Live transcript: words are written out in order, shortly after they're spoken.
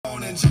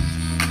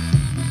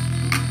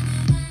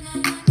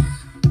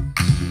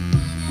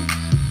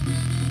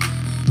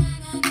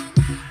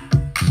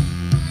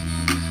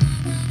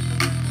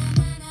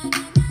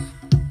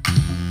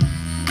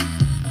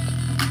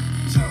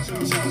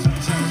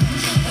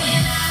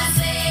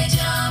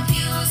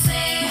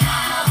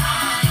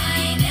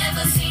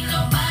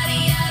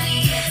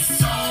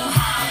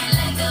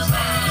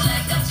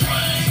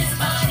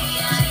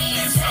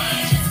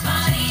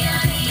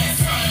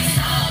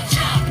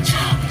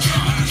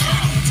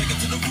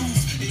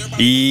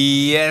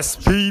Yes,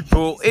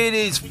 people, it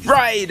is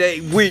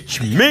Friday,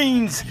 which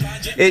means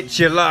it's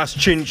your last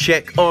chin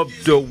check of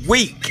the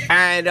week.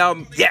 And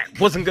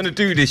wasn't gonna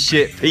do this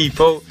shit,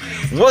 people.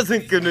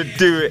 Wasn't gonna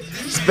do it.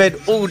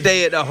 Spent all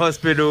day at the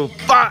hospital,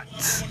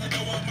 but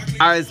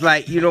I was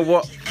like, you know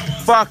what?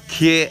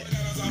 Fuck it.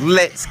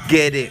 Let's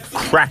get it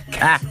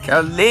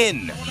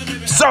crack-a-lin'.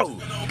 So,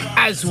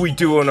 as we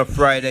do on a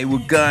Friday, we're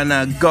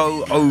gonna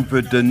go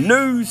over the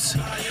news.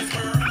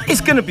 It's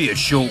gonna be a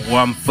short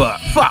one, but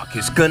fuck,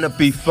 it's gonna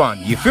be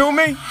fun. You feel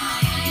me?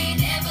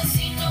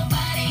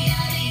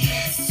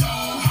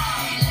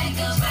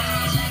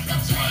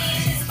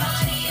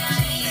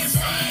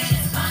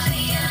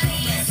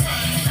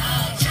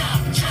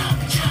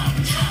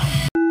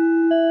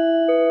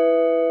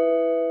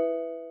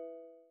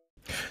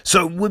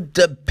 So with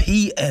the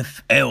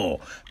PFL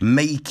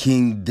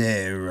making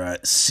their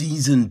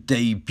season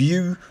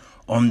debut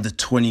on the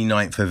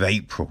 29th of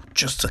April,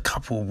 just a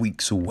couple of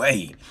weeks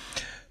away,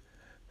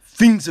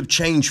 things have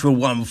changed for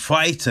one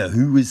fighter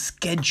who is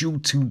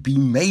scheduled to be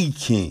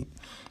making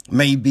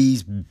maybe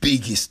his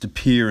biggest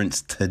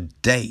appearance to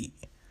date,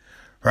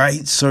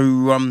 right?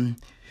 So,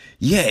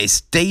 it's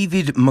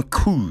David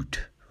McCood,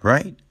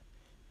 right?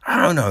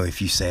 I don't know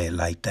if you say it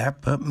like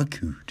that, but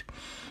McCood.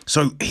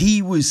 So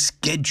he was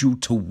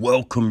scheduled to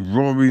welcome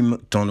Rory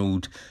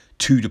McDonald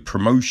to the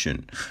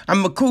promotion.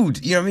 And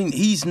McCood,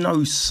 he's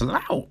no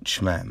slouch,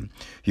 man.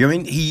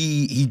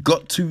 He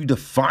got to the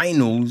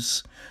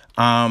finals,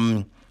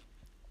 on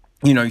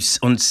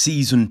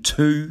season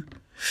 2.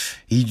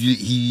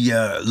 He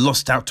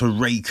lost out to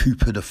Ray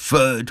Cooper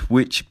III,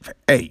 which,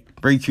 hey,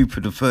 Ray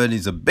Cooper III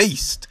is a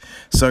beast.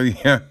 So, you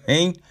know what I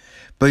mean?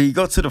 But he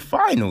got to the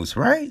finals,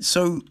 right?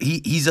 So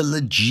he's a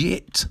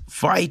legit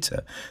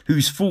fighter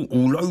who's fought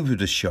all over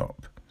the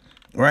shop,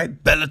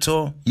 right?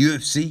 Bellator,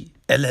 UFC,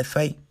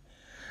 LFA.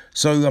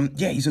 So,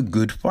 he's a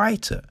good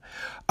fighter.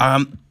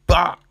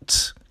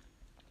 But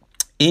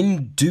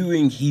in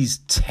doing his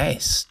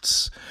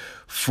tests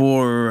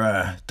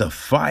for the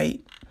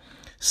fight,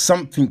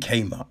 something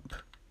came up,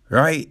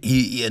 right?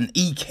 An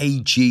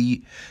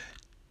EKG,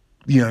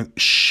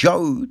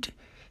 showed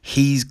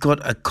he's got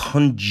a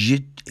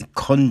congenital,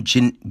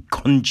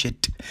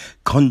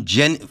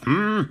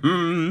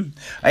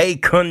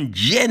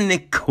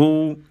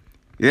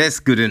 that's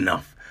good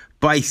enough,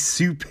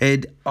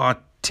 bifid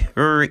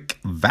arteritic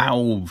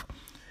valve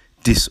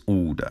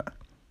disorder,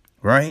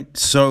 right?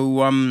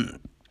 So,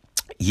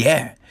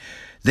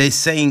 they're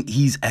saying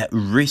he's at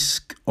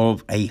risk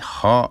of a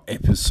heart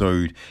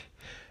episode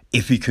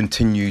if he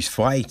continues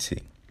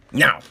fighting.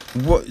 Now,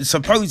 what he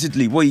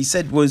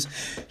said was,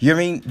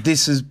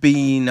 this has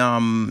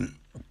been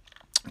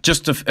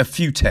just a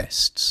few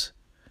tests.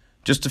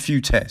 Just a few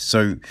tests.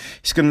 So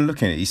he's going to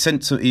look at it. He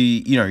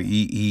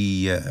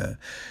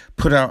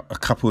put out a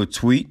couple of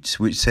tweets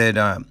which said,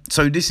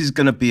 so this is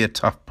going to be a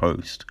tough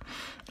post.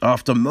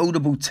 After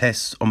multiple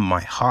tests on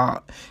my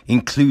heart,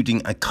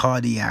 including a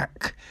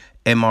cardiac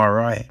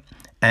MRI,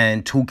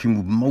 and talking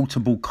with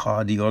multiple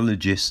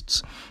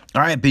cardiologists,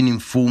 I have been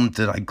informed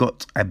that I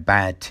got a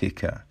bad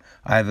ticker.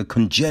 I have a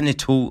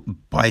congenital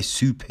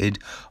bifid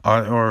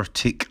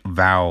aortic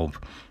valve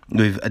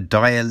with a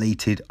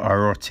dilated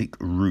aortic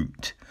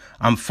root.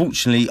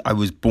 Unfortunately, I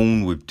was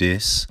born with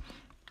this.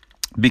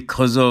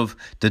 Because of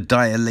the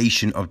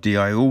dilation of the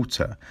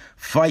aorta,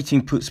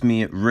 fighting puts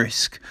me at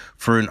risk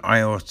for an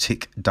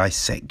aortic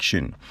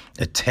dissection,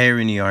 a tear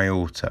in the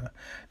aorta.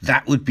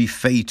 That would be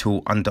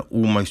fatal under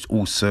almost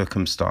all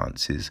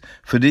circumstances.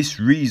 For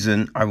this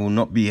reason, I will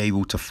not be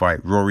able to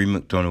fight Rory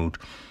McDonald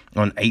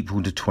on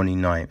April the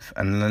 29th,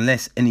 and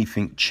unless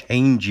anything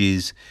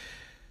changes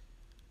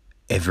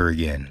ever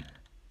again.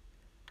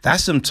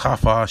 That's some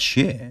tough ass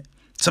shit.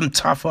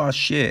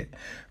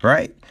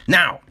 Right?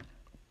 Now,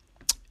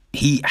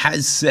 he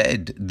has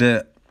said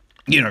that,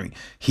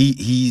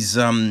 he's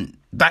only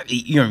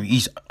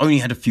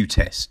had a few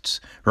tests,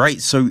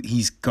 right? So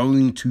he's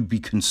going to be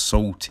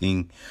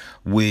consulting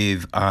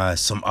with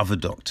some other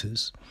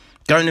doctors.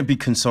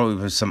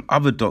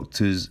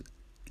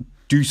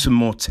 Do some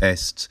more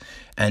tests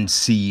and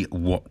see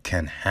what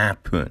can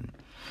happen.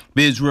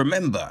 Because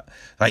remember,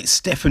 like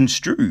Stefan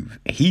Struve,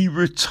 he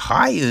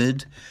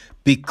retired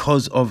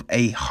because of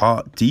a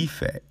heart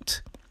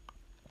defect.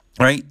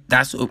 Right?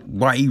 That's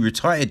why he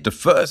retired the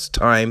first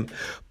time,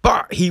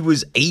 but he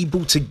was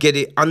able to get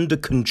it under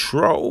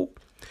control,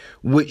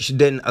 which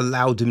then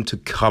allowed him to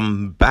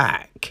come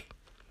back.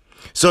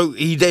 So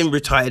he then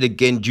retired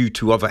again due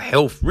to other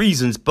health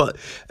reasons, but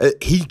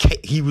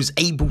he was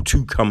able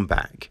to come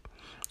back,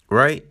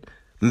 right?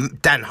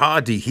 Dan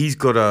Hardy, he's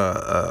got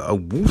a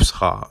wolf's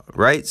heart,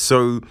 right?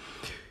 So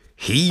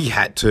he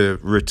had to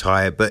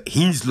retire, but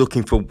he's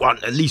looking for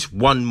at least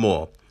one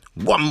more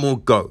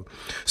go.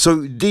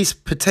 So this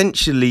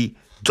potentially,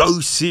 though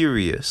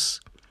serious,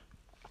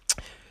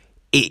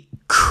 it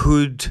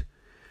could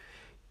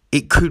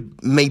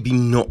maybe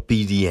not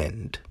be the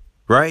end,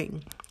 right?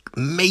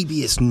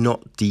 Maybe it's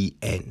not the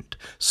end.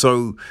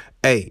 So,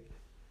 hey,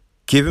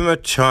 give him a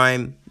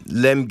time,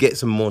 let him get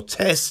some more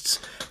tests,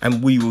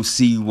 and we will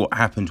see what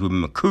happens with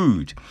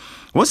Makoud.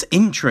 What's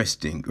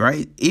interesting,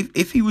 right?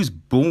 If he was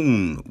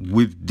born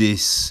with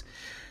this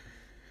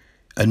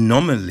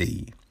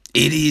anomaly,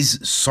 it is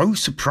so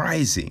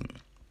surprising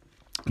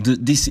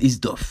that this is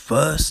the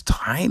first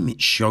time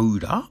it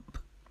showed up,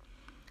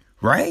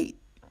 right?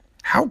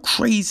 How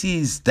crazy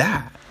is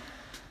that?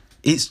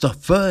 It's the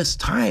first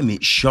time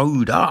it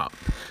showed up.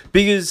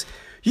 Because,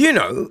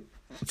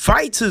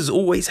 fighters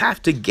always have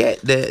to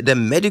get their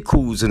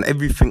medicals and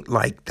everything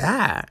like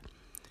that.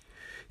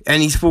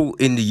 And he's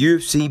fought in the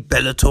UFC,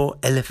 Bellator,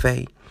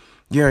 LFA.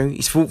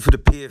 He's fought for the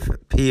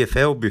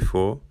PFL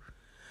before.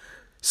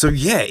 So,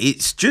 yeah,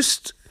 it's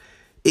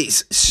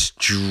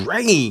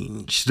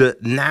strange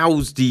that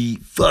now's the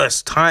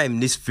first time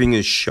this thing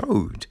has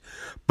showed.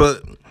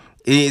 But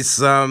it's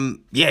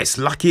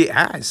lucky it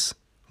has,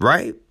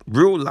 right?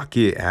 Real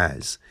lucky it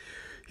has.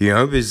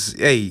 Because,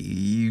 hey,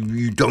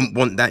 you don't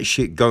want that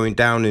shit going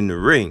down in the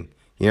ring.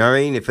 You know what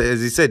I mean? If,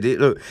 as I said,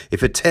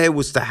 if a tear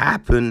was to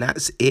happen,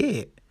 that's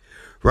it.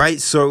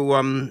 Right?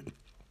 So,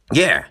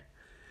 yeah.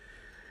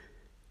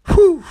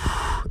 Whew.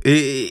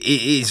 It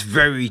is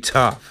very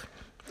tough.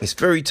 It's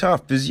very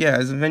tough because, yeah,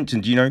 as I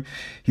mentioned,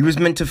 he was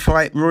meant to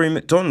fight Rory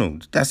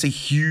McDonald. That's a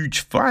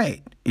huge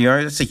fight.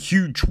 That's a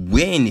huge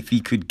win if he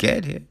could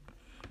get it.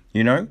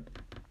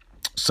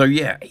 So,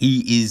 yeah,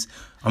 he is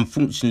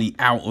unfortunately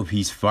out of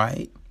his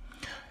fight.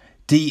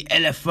 The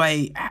the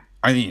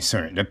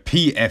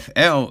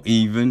PFL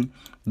even,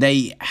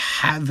 they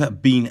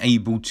have been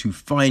able to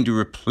find a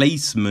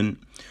replacement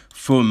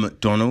for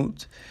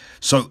McDonald.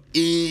 So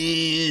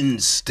in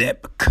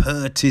step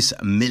Curtis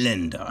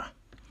Millender.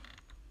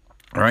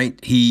 Right?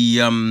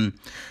 He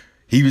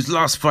was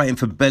last fighting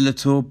for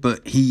Bellator,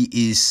 but he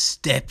is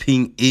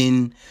stepping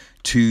in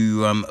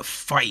to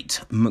fight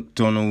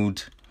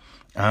McDonald,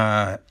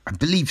 I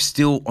believe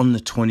still on the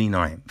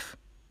 29th.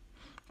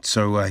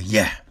 So,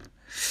 yeah.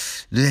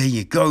 There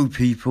you go,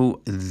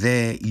 people.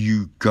 There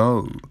you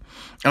go.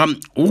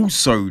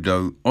 Also,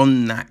 though,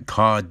 on that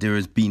card, there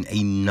has been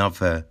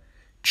another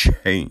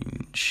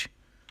change.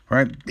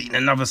 Right? Been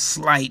another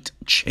slight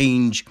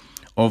change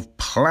of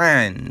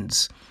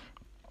plans.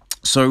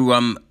 So,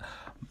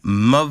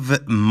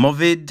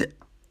 Movid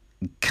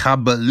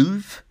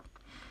Kabalov,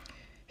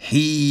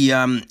 he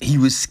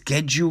was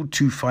scheduled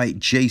to fight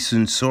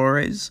Jason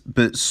Soares,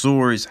 but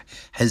Soares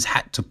has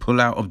had to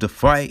pull out of the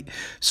fight.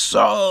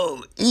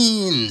 So,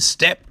 in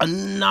step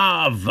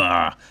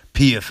another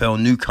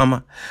PFL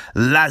newcomer,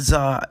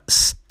 Lazar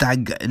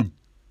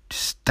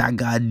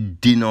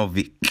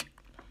Stagadinovic.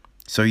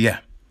 So, yeah,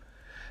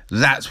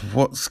 that's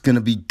what's going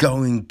to be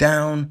going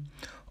down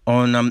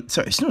on,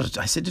 sorry, it's not,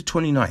 I said the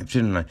 29th,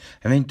 didn't I?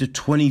 I meant the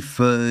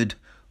 23rd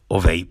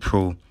of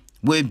April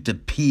with the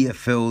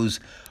PFL's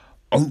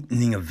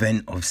opening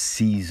event of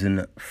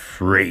season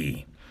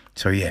 3.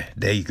 So, yeah,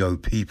 there you go,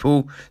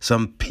 people.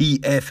 Some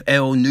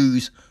PFL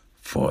news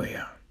for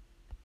you.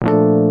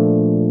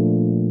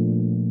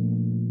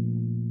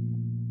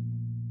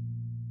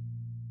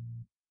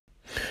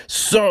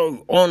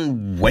 So,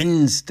 on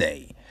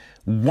Wednesday,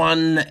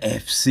 ONE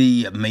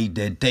FC made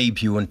their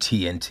debut on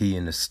TNT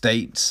in the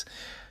States.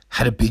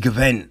 Had a big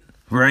event,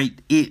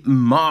 right? It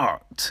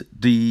marked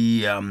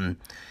the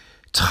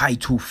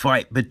title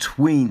fight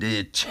between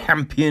the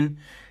champion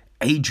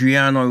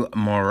Adriano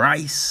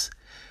Moraes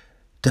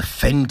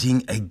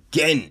defending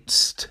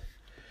against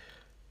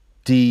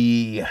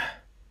the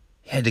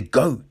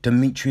GOAT,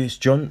 Demetrious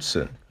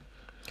Johnson.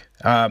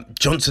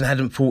 Johnson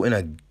hadn't fought in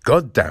a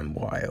goddamn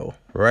while,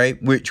 right?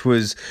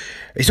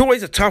 It's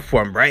always a tough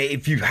one, right?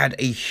 If you've had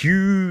a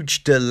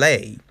huge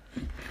delay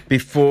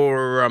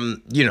before,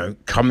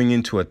 coming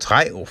into a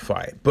title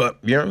fight. But,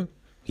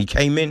 he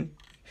came in,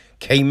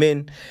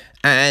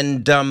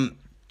 and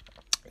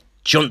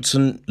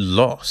Johnson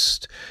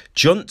lost.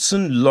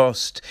 Johnson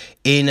lost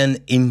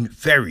in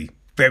very,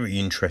 very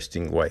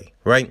interesting way,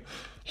 right?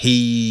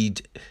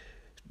 They'd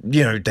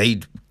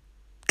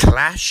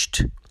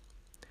clashed.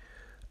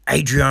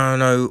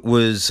 Adriano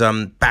was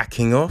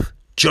backing off.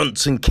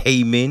 Johnson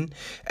came in.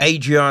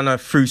 Adriano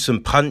threw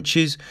some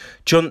punches.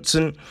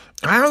 Johnson,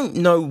 I don't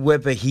know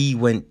whether he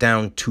went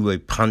down to a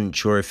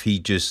punch or if he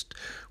just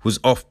was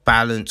off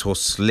balance or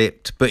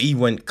slipped, but he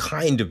went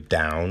kind of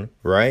down,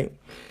 right?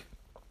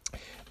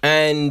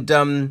 And,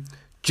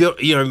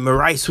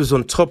 Moraes was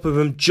on top of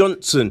him.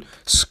 Johnson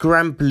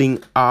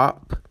scrambling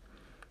up,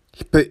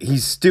 but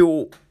he's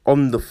still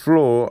on the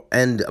floor,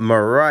 and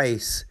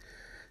Moraes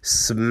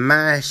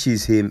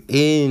smashes him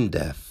in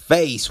the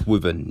face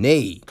with a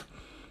knee.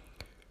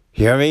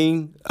 You know what I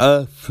mean?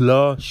 A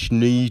flush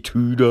knee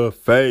to the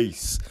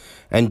face.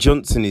 And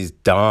Johnson is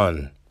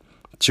done.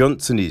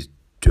 Johnson is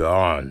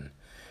done.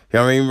 You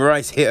know what I mean?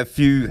 Rice hit a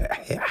few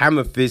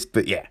hammer fists,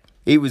 but yeah,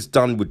 he was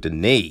done with the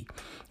knee.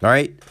 All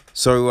right?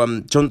 So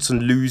Johnson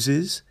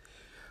loses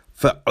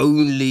for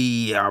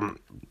only, I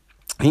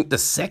think, the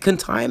second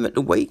time at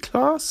the weight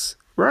class,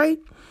 right?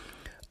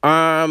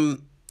 And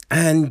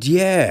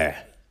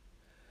yeah.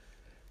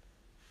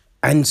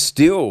 And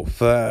still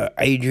for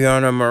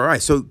Adriano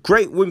Moraes. So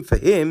great win for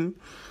him.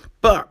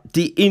 But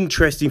the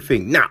interesting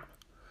thing, now,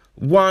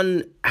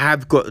 one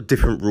have got a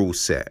different rule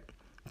set.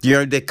 You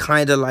know, they're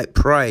kind of like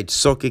Pride,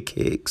 soccer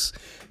kicks,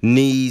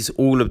 knees,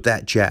 all of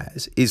that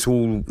jazz. It's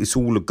all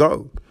a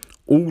go.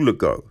 All a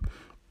go.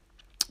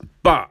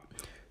 But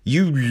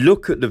you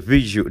look at the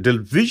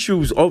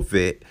visuals of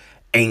it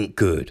ain't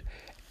good.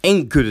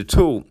 Ain't good at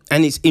all.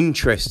 And it's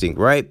interesting,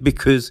 right?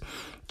 Because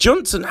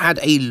Johnson had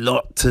a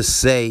lot to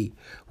say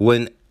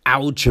when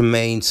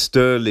Aljamain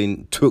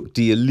Sterling took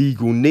the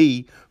illegal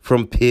knee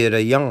from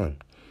Petr Yan.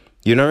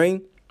 You know what I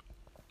mean?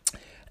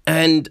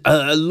 And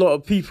a lot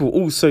of people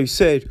also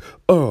said,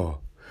 oh,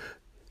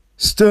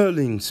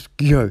 Sterling's,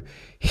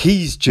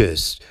 he's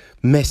just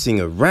messing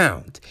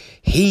around.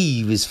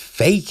 He was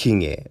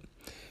faking it.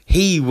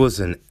 He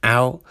wasn't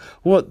out.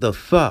 What the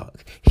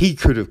fuck? He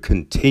could have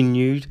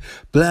continued.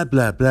 Blah,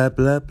 blah, blah,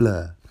 blah,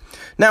 blah.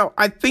 Now,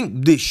 I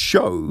think this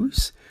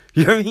shows,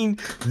 you know what I mean?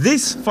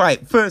 This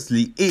fight,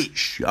 firstly, it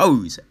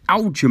shows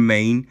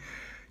Aljamain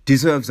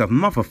deserves a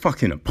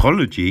motherfucking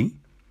apology.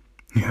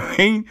 You know what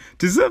I mean?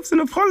 Deserves an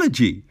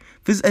apology.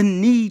 There's a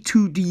need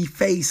to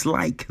deface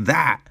like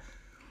that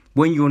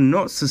when you're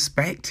not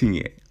suspecting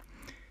it.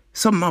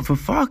 Some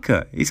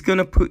motherfucker is going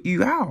to put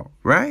you out,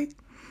 right?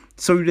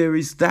 So there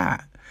is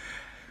that.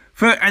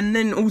 And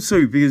then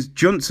also because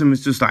Johnson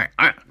was just like,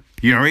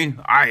 you know what I mean?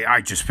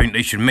 I just think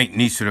they should make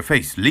knees to the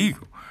face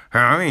legal. You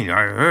know what I mean?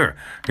 I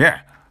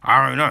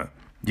don't know.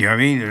 You know what I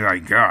mean?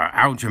 Like,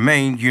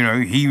 Aljamain,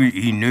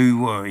 he knew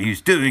what he was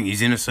doing.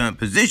 He's in a certain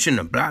position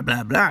and blah,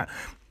 blah, blah.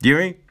 You know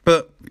what I mean?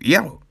 But,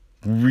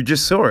 we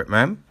just saw it,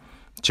 man.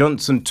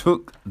 Johnson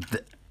took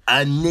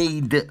a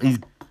knee that is,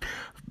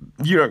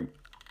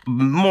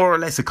 more or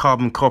less a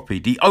carbon copy.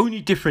 The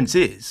only difference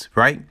is,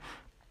 right?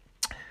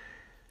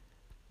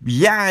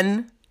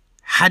 Yan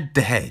had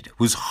the head,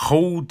 was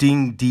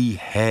holding the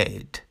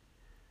head,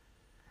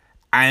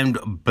 and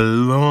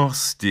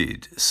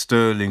blasted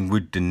Sterling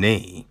with the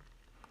knee.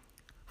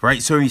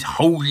 Right? So he's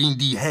holding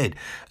the head.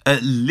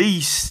 At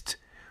least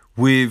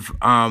with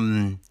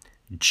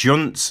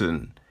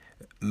Johnson,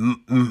 you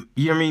know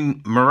what I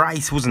mean?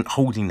 Moraes wasn't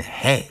holding the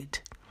head.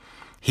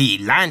 He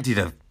landed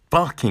a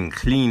fucking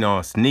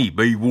clean-ass knee,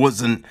 but he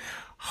wasn't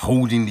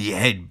holding the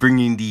head,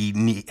 bringing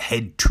the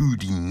head to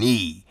the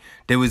knee.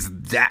 There was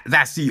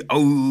that's the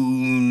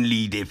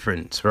only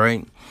difference,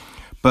 right?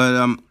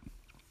 But,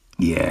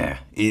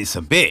 it's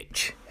a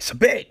bitch. It's a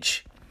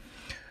bitch.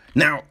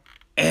 Now,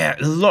 a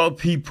lot of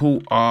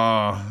people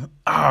are,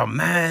 oh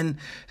man,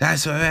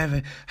 that's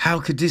whatever. How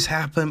could this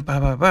happen? Blah,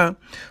 blah, blah.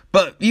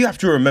 But you have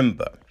to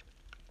remember,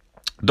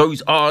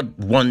 those are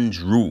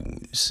one's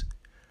rules,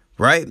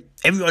 right?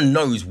 Everyone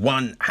knows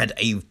one had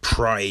a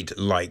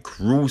Pride-like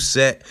rule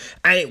set,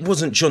 and it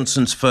wasn't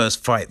Johnson's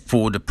first fight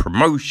for the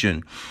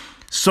promotion.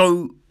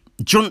 So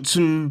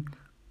Johnson,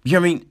 you know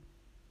what I mean?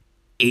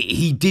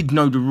 He did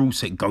know the rule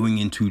set going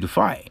into the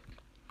fight,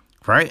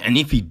 right? And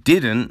if he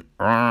didn't,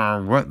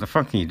 what the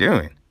fuck are you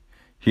doing?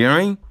 You know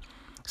what I mean?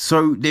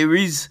 So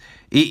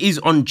it is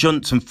on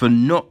Johnson for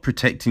not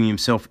protecting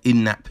himself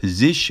in that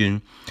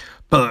position,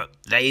 but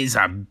there is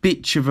a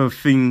bitch of a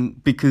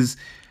thing because,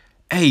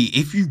 hey,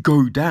 if you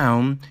go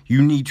down,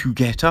 you need to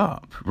get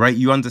up, right?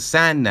 You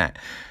understand that.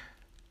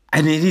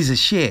 And it is a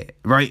shit,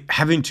 right?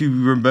 Having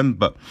to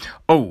remember,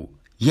 oh,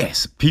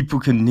 yes, people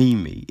can knee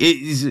me.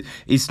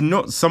 It's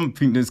not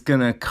something that's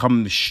going to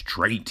come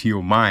straight to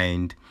your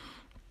mind,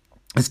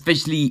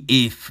 especially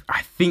if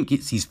I think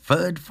it's his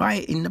third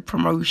fight in the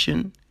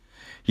promotion.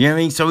 You know what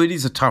I mean? So it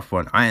is a tough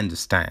one. I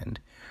understand.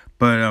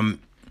 But,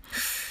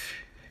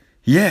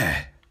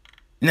 yeah.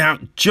 Now,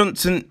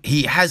 Johnson,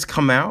 he has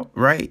come out,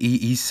 right?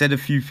 He said a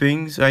few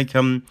things. Like,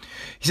 he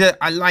said,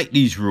 I like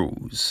these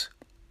rules.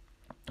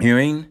 You know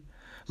what I mean?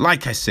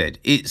 Like I said,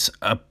 it's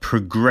a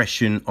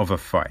progression of a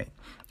fight.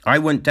 I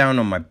went down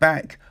on my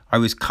back. I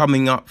was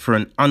coming up for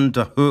an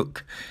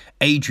underhook.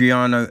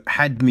 Adriano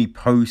had me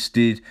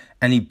posted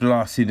and he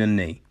blasted a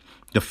knee.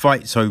 The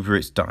fight's over,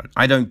 it's done.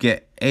 I don't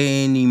get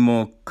any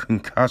more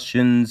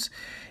concussions.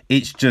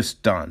 It's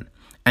just done.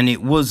 And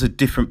it was a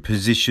different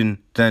position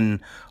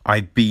than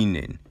I've been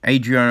in.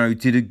 Adriano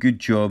did a good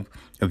job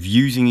of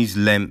using his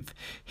length.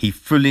 He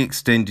fully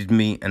extended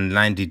me and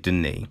landed the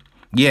knee.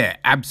 Yeah,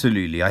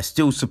 absolutely. I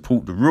still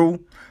support the rule.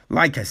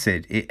 Like I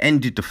said, it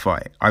ended the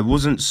fight. I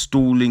wasn't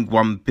stalling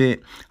one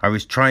bit. I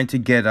was trying to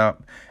get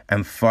up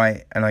and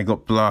fight, and I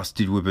got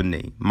blasted with a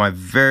knee. My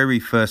very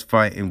first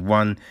fight in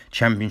one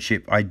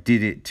championship, I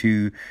did it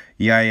to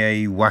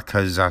Yaya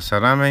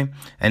Wakazasarame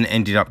and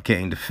ended up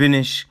getting the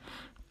finish.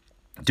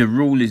 The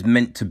rule is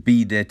meant to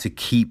be there to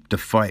keep the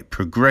fight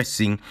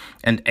progressing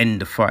and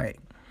end the fight.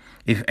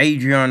 If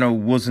Adriano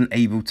wasn't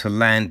able to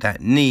land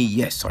that knee,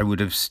 yes, I would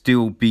have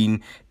still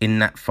been in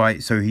that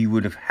fight. So he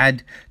would have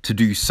had to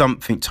do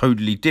something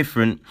totally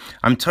different.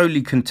 I'm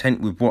totally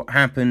content with what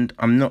happened.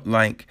 I'm not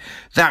like,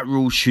 that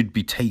rule should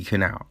be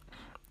taken out.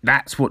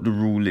 That's what the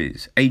rule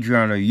is.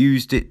 Adriano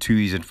used it to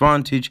his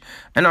advantage,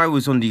 and I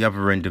was on the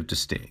other end of the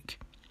stick.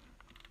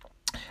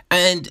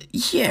 And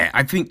yeah,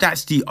 I think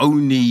that's the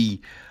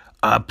only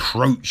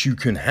approach you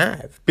can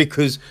have,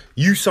 because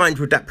you signed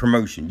with that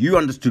promotion. You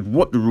understood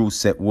what the rule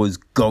set was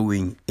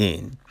going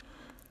in,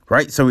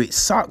 right? So it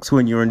sucks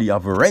when you're on the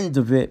other end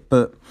of it,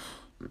 but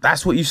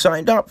that's what you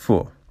signed up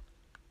for.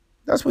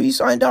 That's what you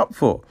signed up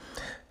for.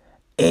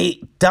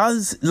 It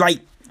does, like,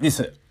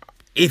 listen,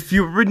 if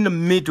you're in the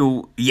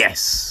middle,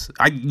 yes,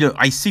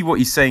 I see what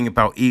you're saying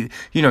about it.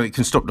 It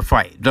can stop the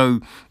fight.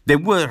 Though there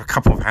were a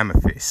couple of hammer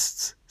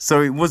fists,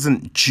 so it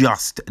wasn't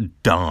just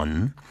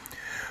done.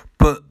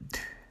 But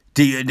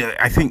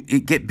I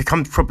think it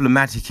becomes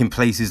problematic in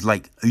places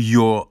like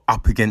you're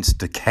up against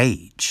the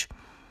cage.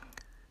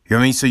 You know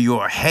what I mean? So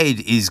your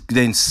head is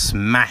then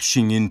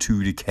smashing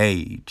into the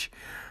cage,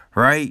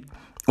 right?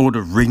 Or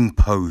the ring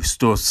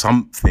post or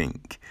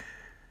something.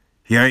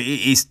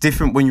 It's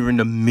different when you're in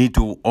the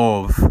middle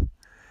of,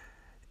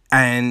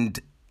 and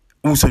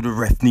also the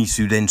ref needs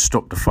to then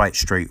stop the fight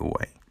straight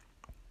away.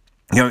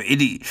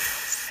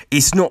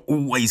 It's not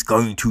always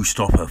going to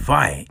stop a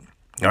fight,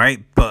 all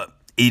right? But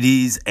it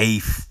is a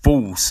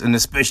force, and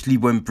especially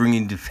when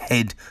bringing the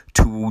head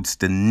towards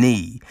the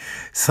knee.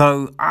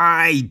 So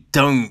I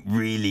don't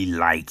really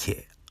like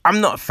it.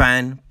 I'm not a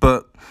fan,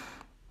 but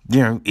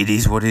it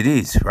is what it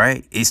is,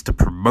 right? It's the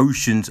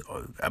promotion's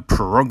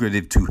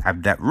prerogative to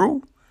have that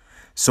rule.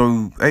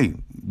 So, hey,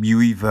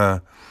 you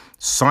either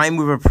sign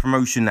with a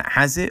promotion that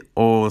has it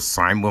or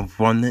sign with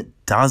one that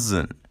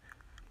doesn't.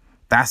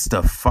 That's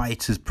the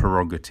fighter's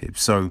prerogative.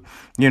 So,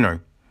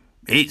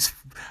 it's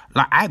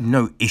like, I have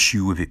no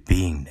issue with it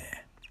being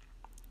there.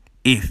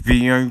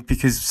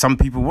 Because some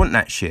people want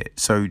that shit.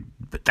 So,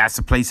 but that's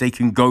a place they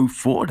can go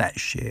for that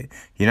shit.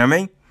 You know what I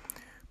mean?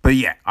 But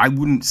yeah, I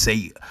wouldn't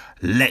say,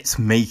 let's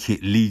make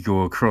it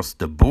legal across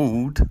the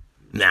board.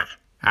 Nah,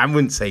 I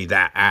wouldn't say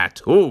that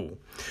at all.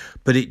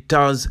 But it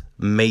does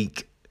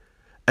make,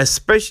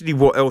 especially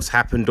what else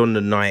happened on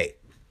the night,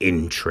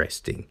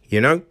 interesting,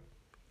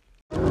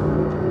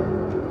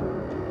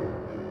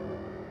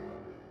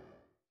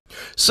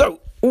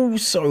 So,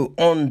 also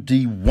on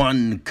the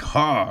one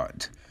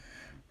card,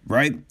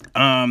 right?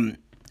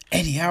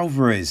 Eddie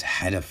Alvarez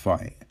had a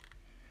fight.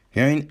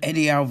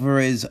 Eddie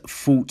Alvarez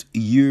fought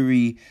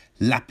Yuri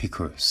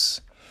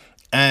Lapicus.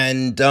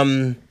 And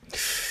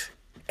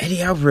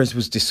Eddie Alvarez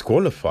was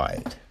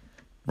disqualified.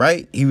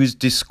 Right? He was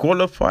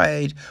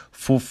disqualified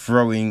for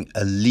throwing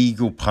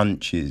illegal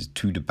punches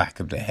to the back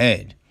of the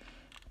head.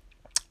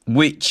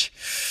 Which,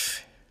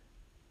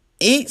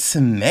 it's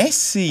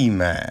messy,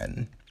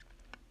 man.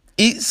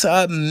 It's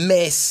a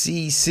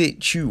messy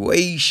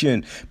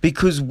situation.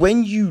 Because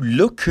when you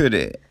look at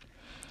it,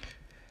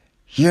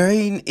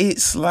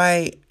 it's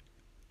like,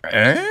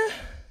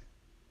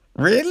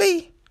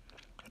 really?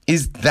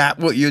 Is that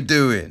what you're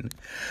doing?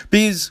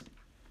 Because,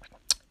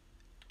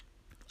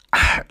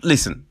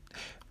 listen,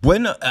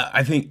 when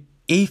I think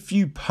if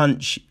you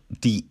punch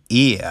the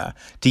ear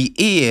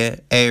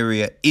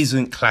area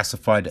isn't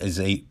classified as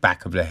a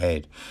back of the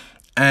head.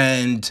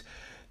 And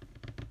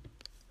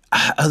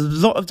a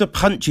lot of the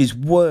punches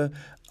were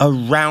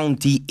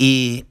around the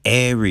ear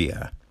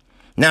area.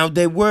 Now,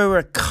 there were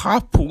a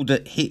couple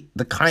that hit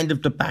the kind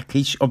of the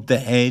backish of the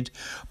head,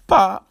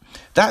 but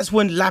that's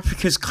when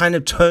Lapicus kind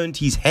of turned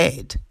his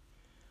head.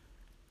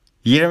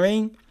 You know what I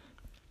mean?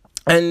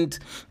 And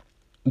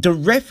the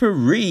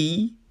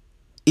referee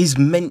is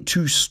meant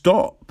to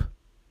stop.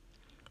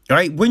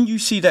 Right? When you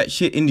see that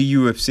shit in the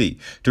UFC,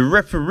 the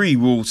referee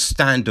will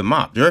stand them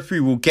up. The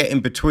referee will get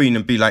in between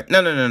and be like,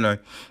 no.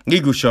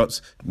 Legal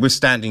shots, we're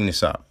standing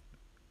this up.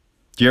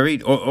 Do you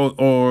read?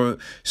 Or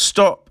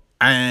stop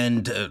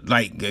and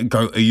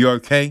go, are you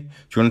okay? Do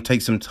you want to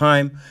take some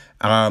time?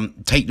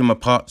 Take them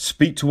apart,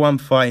 speak to one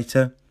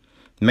fighter,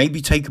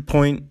 maybe take a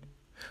point.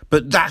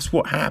 But that's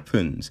what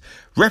happens.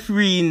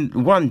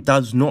 Refereeing one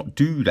does not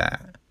do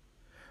that.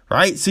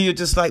 Right? So you're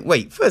just like,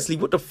 wait, firstly,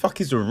 what the fuck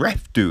is the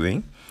ref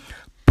doing?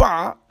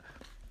 But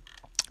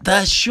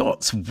the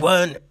shots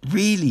weren't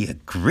really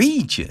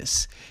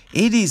egregious.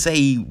 It is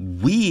a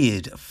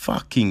weird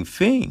fucking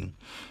thing.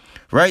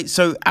 Right?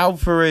 So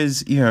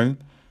Alvarez,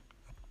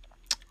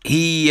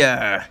 he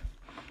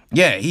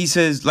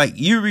says,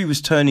 Yuri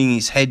was turning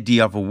his head the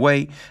other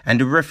way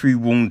and the referee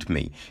warned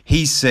me.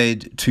 He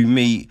said to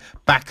me,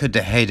 back of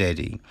the head,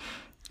 Eddie.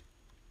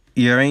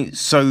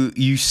 So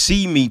you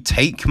see me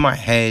take my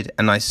head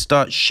and I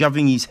start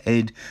shoving his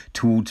head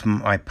towards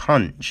my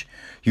punch.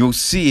 You'll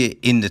see it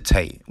in the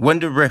tape. When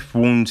the ref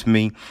warned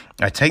me,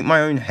 I take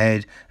my own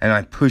head and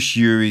I push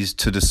Yuri's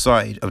to the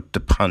side of the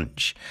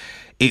punch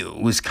it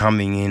was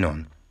coming in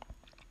on.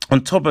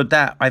 On top of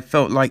that, I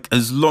felt like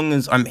as long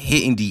as I'm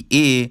hitting the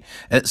ear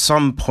at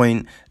some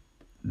point,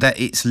 that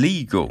it's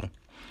legal,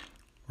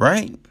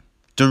 right?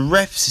 The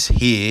ref's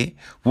here.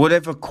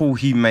 Whatever call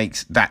he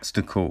makes, that's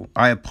the call.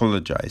 I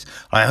apologize.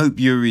 I hope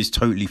Yuri is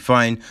totally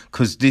fine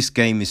because this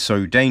game is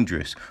so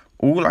dangerous.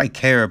 All I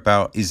care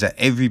about is that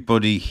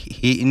everybody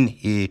in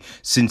here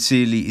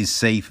sincerely is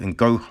safe and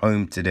go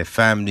home to their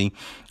family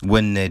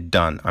when they're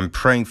done. I'm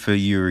praying for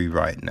Yuri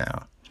right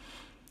now.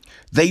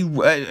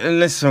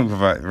 Let's talk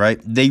about it, right?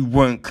 They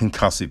weren't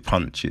concussive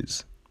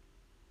punches.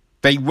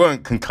 They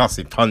weren't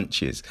concussive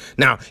punches.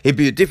 Now, it'd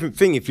be a different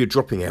thing if you're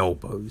dropping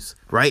elbows,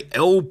 right?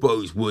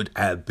 Elbows would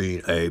have been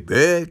a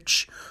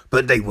bitch,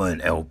 but they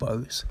weren't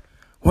elbows.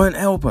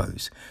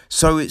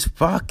 So it's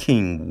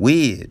fucking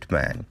weird,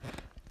 man.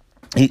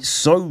 It's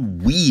so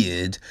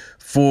weird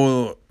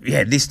for,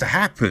 this to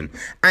happen.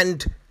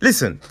 And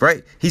listen,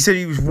 right? He said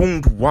he was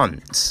warned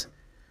once.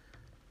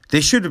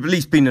 There should have at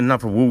least been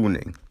another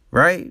warning,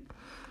 right?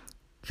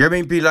 You know what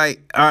I mean? Be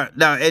like,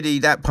 no, Eddie,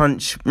 that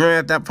punch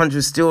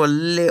was still a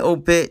little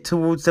bit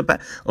towards the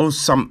back or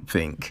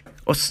something.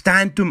 Or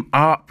stand them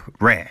up,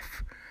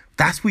 ref.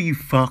 That's what you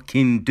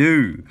fucking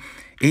do.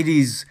 It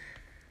is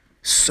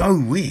so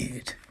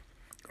weird,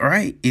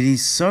 right? It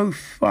is so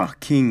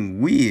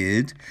fucking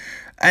weird.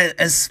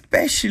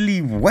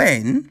 Especially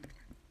when,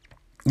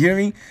 you know what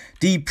I mean,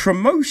 the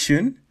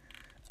promotion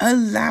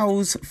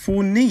allows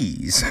for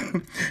knees.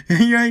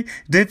 You know,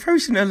 the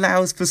promotion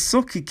allows for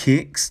soccer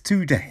kicks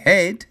to the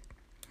head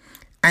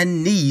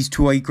and knees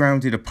to a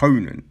grounded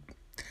opponent.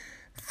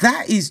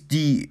 That is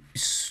the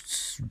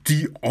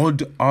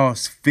odd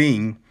ass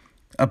thing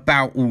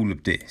about all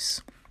of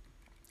this,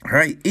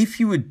 right? If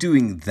you were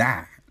doing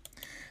that,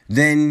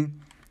 then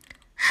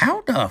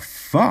how the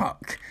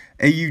fuck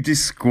are you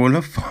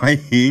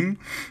disqualifying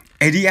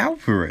Eddie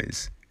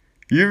Alvarez?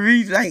 You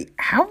read, like,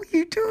 how are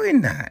you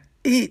doing that?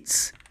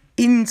 It's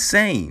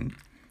insane.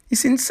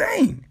 It's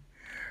insane.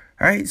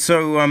 Right?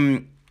 So,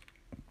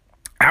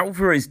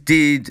 Alvarez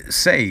did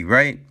say,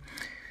 right?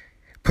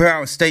 Put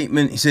out a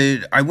statement. He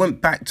said, I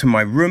went back to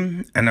my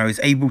room and I was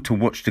able to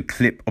watch the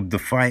clip of the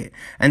fight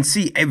and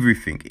see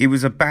everything. It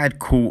was a bad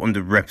call on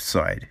the ref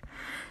side.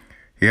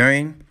 You know what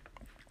I mean?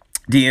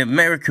 The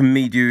American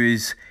media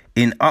is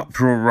in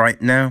uproar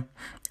right now,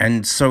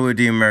 and so are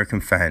the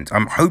American fans.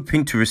 I'm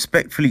hoping to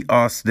respectfully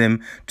ask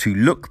them to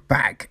look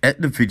back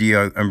at the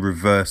video and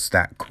reverse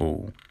that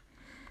call.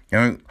 You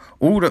know,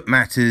 all that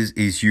matters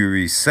is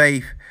Yuri's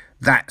safe.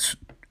 That's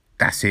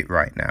it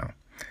right now.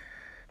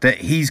 That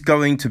he's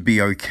going to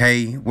be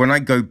okay. When I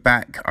go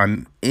back,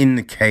 I'm in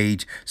the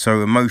cage,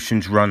 so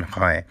emotions run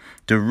high.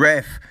 The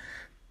ref,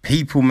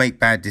 people make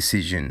bad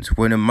decisions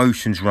when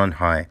emotions run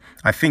high.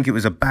 I think it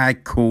was a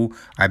bad call.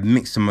 I have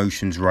mixed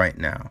emotions right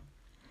now.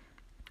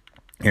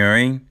 You know what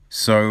I mean?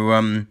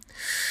 So,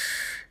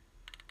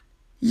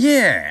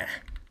 yeah.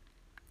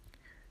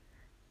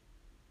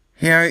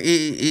 You know,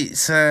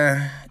 it's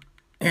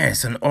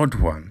an odd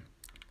one.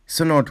 It's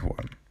an odd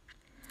one.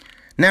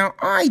 Now,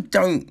 I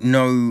don't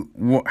know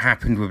what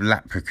happened with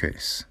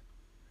Lapricus,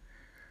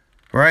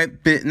 right?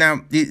 But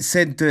now, it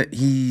said that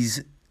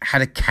he's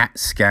had a CAT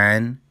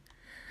scan,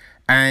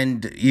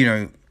 and, you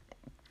know,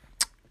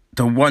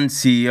 the one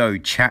CEO,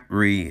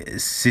 Chatri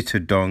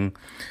Sitadong,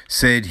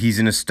 said he's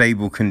in a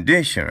stable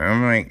condition.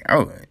 I'm like,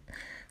 huh?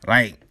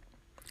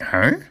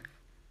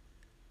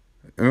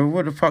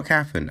 What the fuck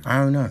happened? I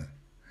don't know.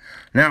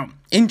 Now,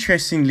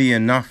 interestingly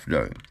enough,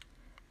 though,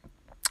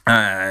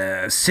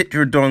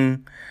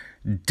 Sitadong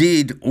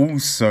did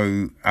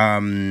also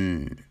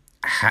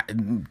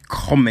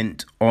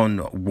comment on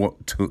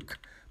what took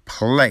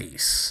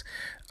place,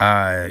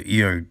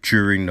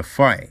 during the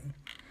fight,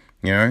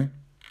 you know?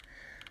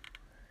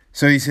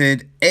 So he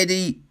said,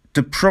 Eddie,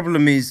 the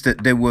problem is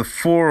that there were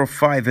 4 or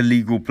 5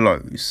 illegal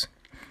blows.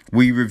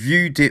 We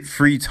reviewed it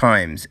 3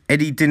 times.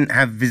 Eddie didn't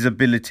have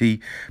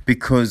visibility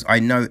because I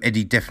know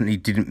Eddie definitely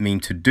didn't mean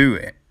to do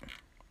it.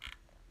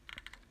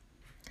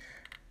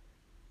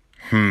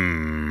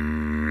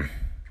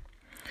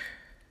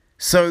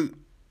 So,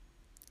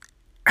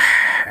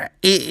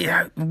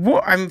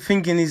 what I'm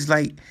thinking is,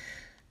 like,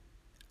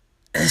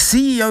 a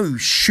CEO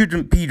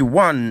shouldn't be the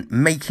one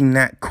making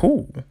that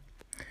call.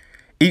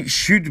 It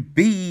should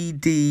be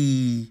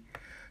the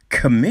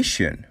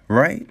commission,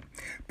 right?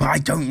 But I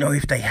don't know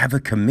if they have a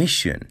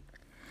commission,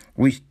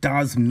 which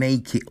does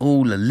make it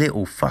all a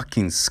little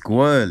fucking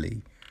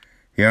squirrely.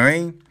 You know what I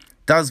mean?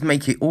 Does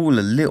make it all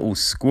a little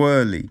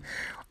squirrely.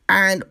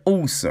 And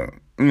also,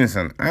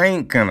 listen, I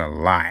ain't gonna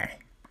lie.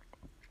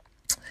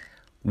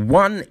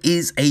 One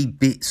is a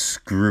bit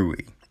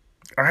screwy,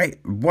 right?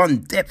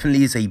 One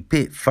definitely is a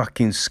bit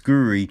fucking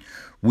screwy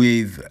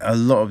with a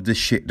lot of the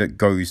shit that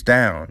goes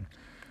down,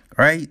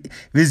 right?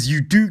 Because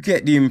you do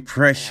get the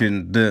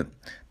impression that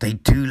they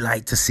do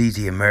like to see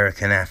the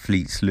American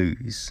athletes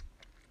lose.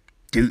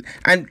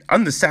 And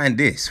understand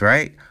this,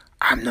 right?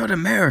 I'm not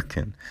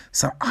American,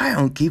 so I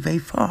don't give a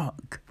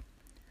fuck.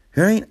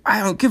 You know what I mean?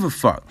 I don't give a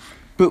fuck.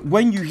 But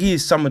when you hear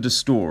some of the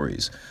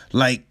stories,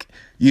 like,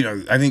 you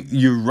know, I think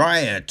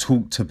Uriah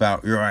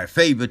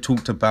Faber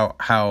talked about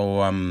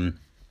how,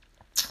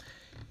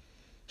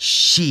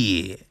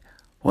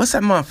 what's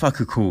that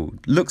motherfucker called?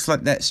 Looks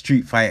like that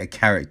Street Fighter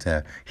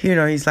character. You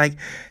know, he's like,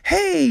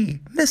 hey,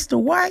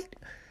 Mr. White,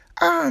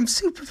 I'm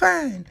super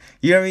fine.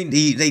 You know what I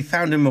mean? They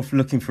found him off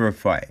looking for a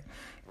fight.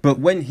 But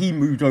when he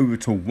moved over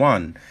to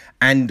 1,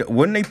 and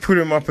when they put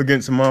him up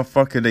against a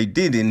motherfucker they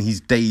did in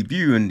his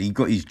debut and he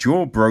got his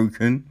jaw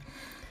broken,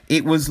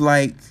 it was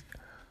like,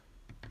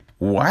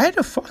 why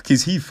the fuck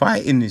is he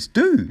fighting this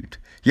dude?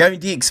 Yeah, I mean,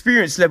 the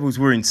experience levels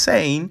were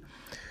insane.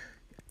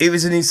 It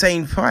was an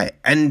insane fight.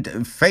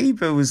 And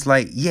Faber was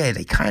like, yeah,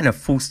 they kind of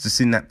forced us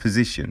in that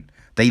position.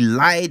 They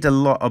lied a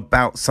lot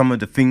about some of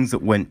the things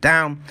that went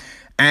down.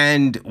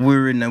 And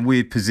we're in a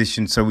weird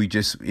position. So all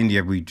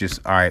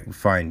right,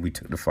 fine, we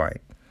took the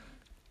fight.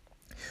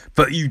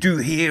 But you do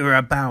hear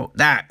about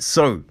that.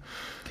 So,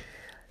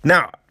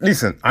 now,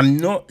 listen, I'm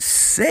not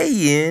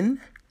saying,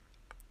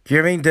 do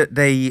you know what I mean, that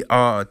they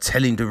are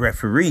telling the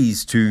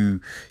referees to,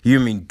 you know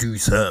what I mean, do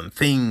certain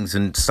things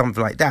and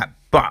something like that.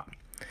 But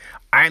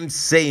I'm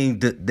saying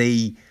that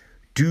they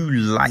do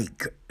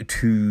like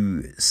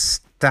to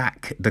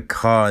stack the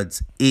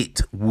cards,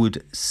 it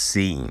would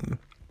seem.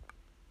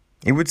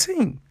 It would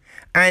seem.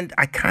 And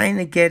I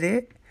kind of get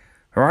it,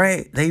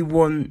 right? They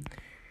want,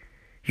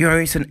 you know,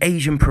 it's an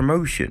Asian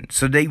promotion.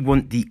 So they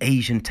want the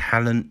Asian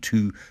talent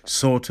to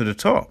soar to the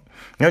top.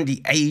 You want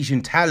the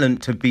Asian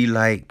talent to be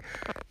like,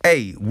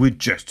 hey, we're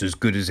just as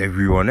good as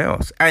everyone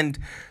else. And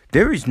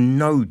there is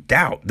no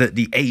doubt that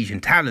the Asian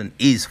talent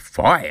is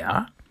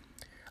fire.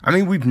 I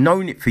mean, we've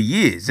known it for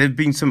years. There's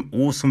been some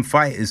awesome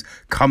fighters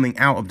coming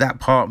out of that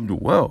part of the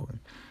world.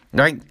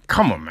 Like,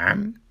 come on,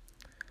 man.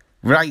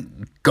 Like,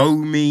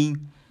 Gomi,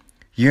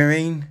 you know what I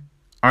mean?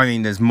 I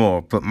mean, there's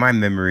more, but my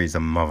memory is a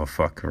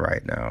motherfucker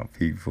right now,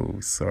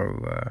 people.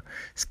 So,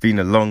 it's been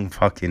a long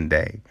fucking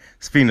day.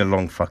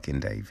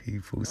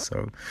 People.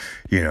 So,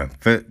 you know,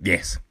 but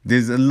yes,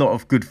 there's a lot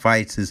of good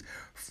fighters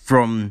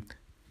from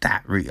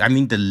that. I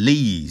mean, the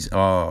Lees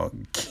are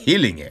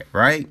killing it,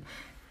 right?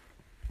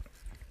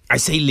 I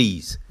say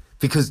Lees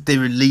because the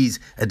Lees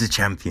are the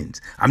champions.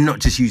 I'm not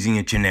just using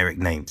a generic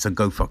name, so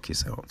go fuck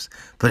yourselves.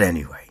 But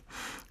anyway,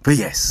 but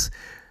yes,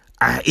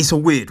 it's a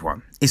weird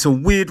one.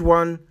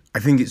 I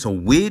think it's a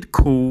weird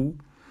call.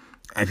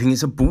 I think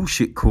it's a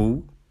bullshit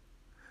call.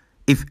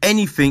 If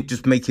anything,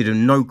 just make it a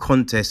no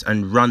contest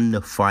and run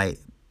the fight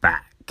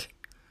back.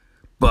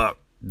 But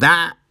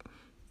that,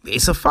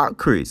 it's a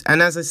fuckery.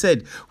 And as I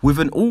said, with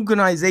an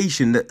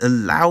organization that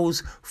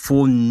allows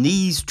for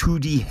knees to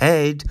the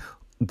head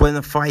when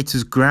a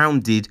fighter's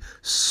grounded,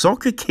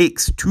 soccer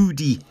kicks to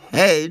the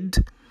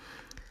head,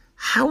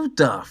 how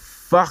the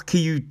fuck are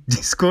you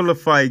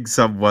disqualifying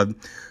someone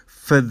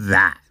for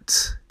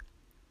that?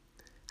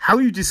 How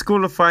are you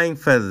disqualifying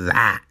for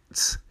that?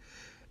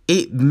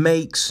 It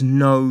makes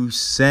no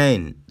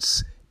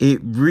sense. It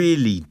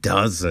really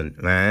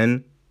doesn't,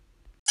 man.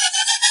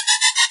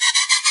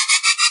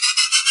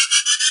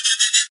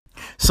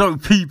 So,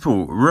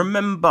 people,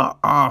 remember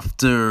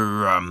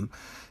after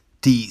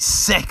the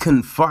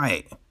second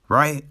fight,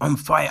 right, on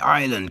Fight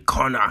Island,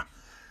 Conor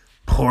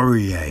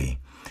Poirier,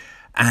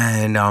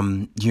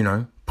 and you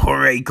know,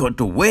 Poirier got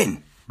the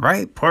win,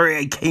 right?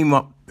 Poirier came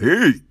up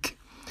big.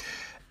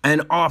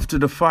 And after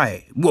the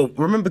fight, well,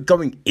 remember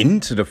going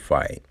into the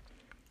fight,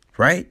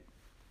 right?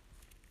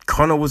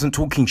 Conor wasn't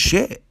talking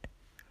shit.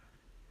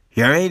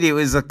 You know what I mean? It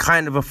was a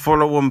kind of a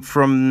follow-on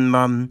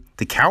from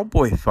the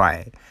Cowboy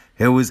fight.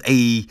 It was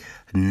a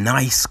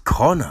nice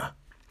Conor.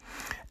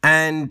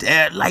 And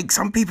like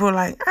some people are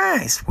like,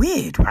 it's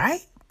weird,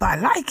 right? But I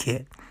like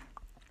it.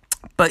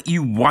 But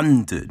you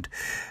wondered,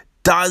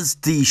 does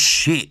the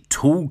shit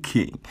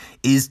talking,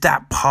 is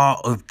that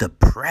part of the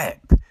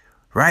prep?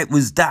 Right?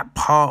 Was that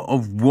part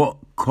of what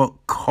got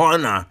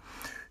Conor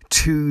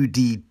to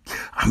the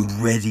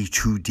I'm ready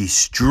to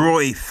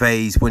destroy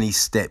phase when he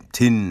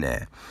stepped in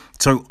there?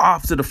 So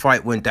after the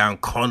fight went down,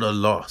 Conor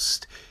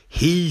lost.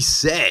 He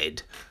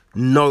said,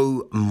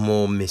 no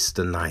more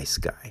Mr. Nice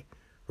Guy.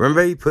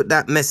 Remember he put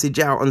that message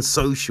out on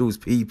socials,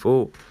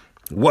 people?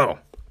 Well,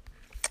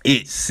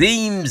 it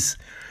seems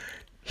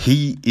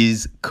he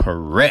is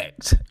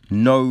correct.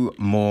 No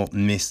more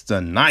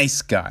Mr.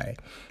 Nice Guy.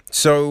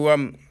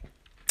 So,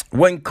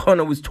 when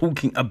Conor was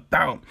talking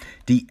about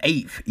the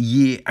 8th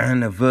year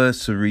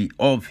anniversary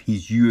of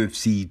his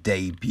UFC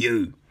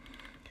debut,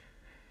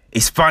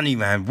 it's funny,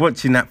 man,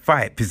 watching that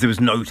fight because there was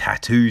no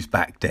tattoos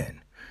back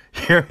then.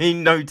 You know what I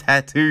mean? No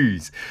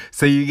tattoos.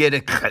 So you get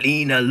a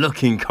cleaner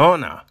looking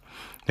Conor,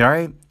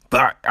 right?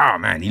 But, oh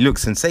man, he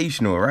looks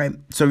sensational, right?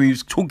 So he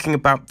was talking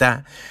about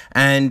that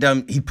and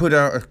he put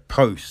out a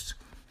post.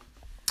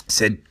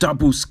 Said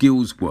double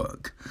skills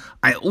work.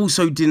 I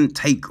also didn't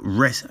take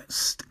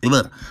rest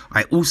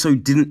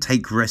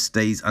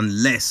days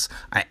unless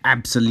I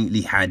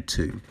absolutely had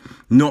to.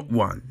 Not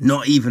one,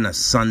 not even a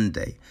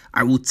Sunday.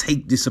 I will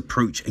take this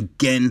approach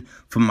again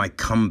for my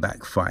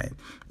comeback fight.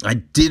 I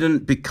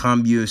didn't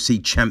become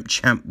UFC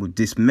champ with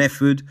this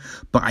method,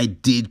 but I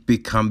did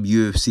become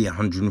UFC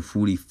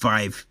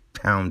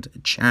 145-pound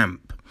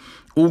champ.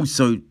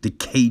 Also the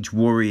Cage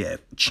Warrior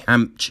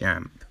champ.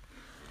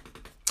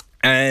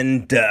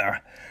 And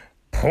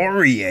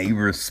Poirier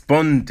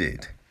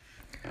responded,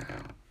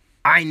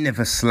 "I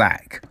never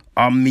slack.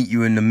 I'll meet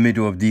you in the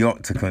middle of the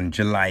octagon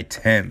July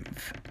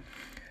 10th.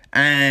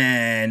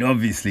 And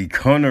obviously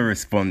Conor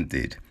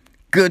responded,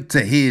 "Good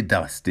to hear,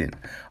 Dustin.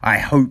 I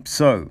hope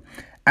so.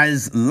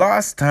 As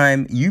last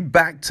time you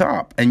backed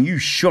up and you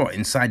shot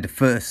inside the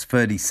first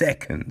 30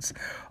 seconds.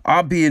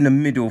 I'll be in the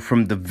middle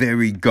from the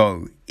very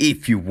go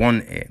if you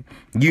want it.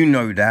 You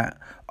know that.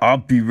 I'll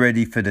be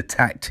ready for the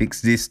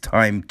tactics this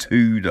time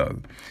too,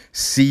 though.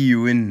 See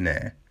you in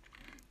there."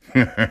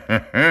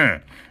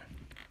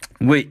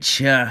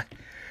 Which,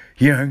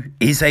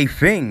 is a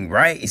thing,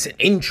 right? It's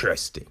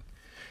interesting,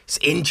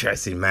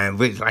 man.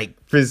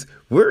 Because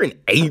we're in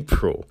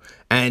April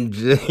and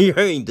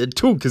the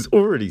talk has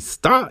already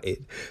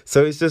started.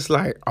 So it's just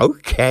like,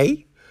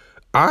 okay,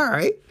 all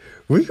right.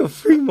 We got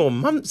 3 more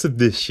months of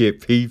this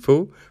shit,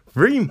 people.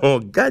 3 more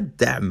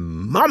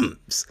goddamn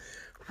months.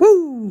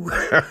 Woo!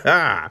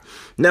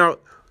 Now,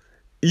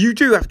 you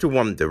do have to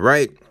wonder,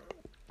 right?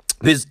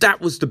 Because that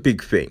was the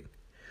big thing.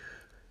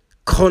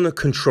 Conor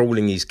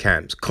controlling his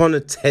camps. Conor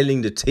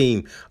telling the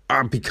team,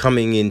 "I'll be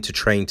coming in to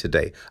train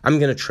today. I'm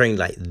going to train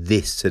like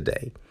this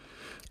today."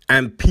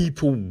 And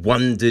people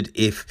wondered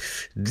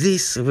if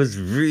this was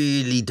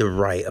really the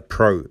right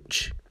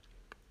approach.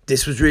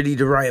 This was really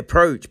the right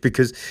approach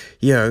because,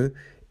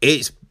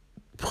 it's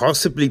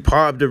possibly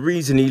part of the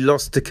reason he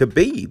lost to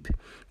Khabib.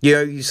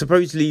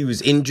 Supposedly he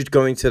was injured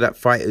going to that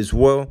fight as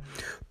well.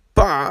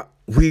 But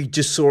we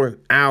just saw him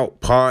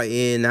out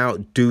partying,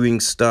 out doing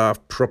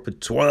stuff, Proper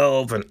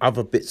 12 and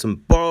other bits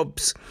and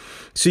bobs.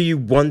 So you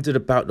wondered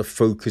about the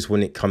focus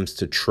when it comes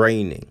to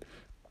training.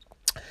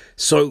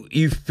 So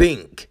you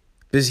think,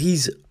 because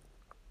he's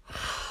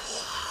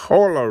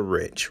holler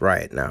rich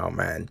right now,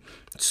 man.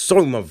 So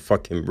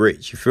motherfucking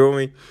rich, you feel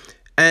me?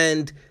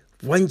 And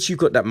once you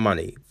got that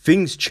money,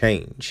 things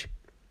change.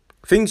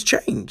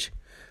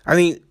 I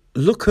mean,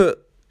 look at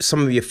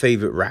some of your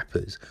favorite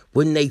rappers.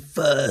 When they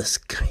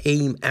first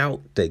came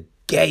out the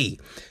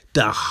gate,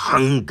 the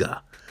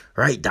hunger,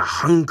 right? The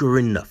hunger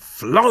in the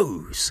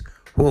flows.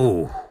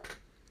 Whoa.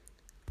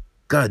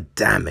 God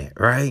damn it,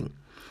 right?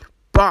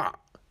 But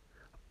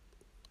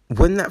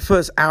when that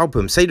first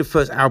album, say the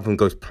first album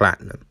goes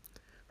platinum,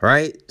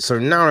 right? So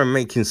now they're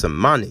making some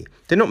money.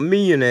 They're not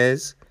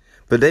millionaires,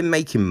 but they're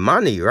making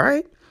money,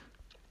 right?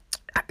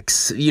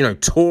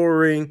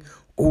 Touring,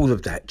 all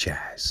of that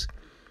jazz.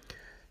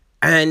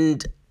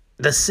 And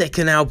the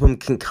second album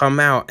can come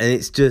out and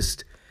it's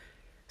just,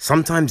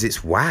 sometimes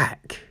it's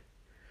whack.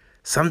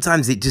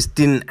 Sometimes it just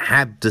didn't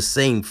have the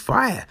same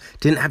fire,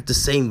 didn't have the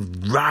same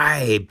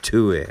vibe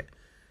to it.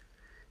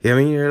 You know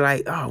what I mean? You're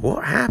like, oh,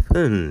 what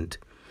happened?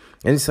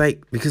 And it's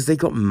like, because they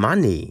got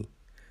money.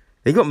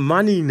 They got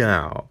money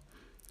now.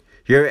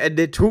 And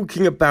they're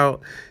talking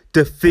about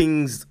the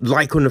things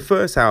like on the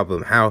first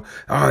album, how,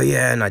 oh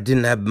yeah, and I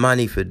didn't have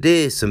money for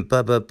this and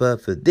blah, blah, blah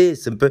for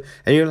this. And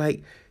you're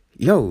like,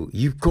 yo,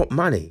 you've got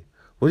money.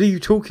 What are you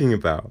talking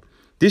about?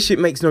 This shit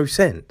makes no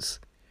sense.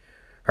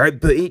 All right,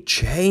 but it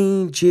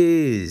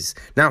changes.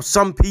 Now,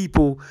 some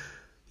people,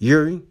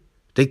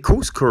 they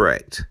course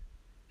correct.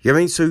 You know what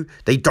I mean? So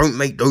they don't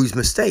make those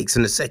mistakes.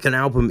 And the second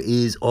album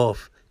is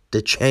off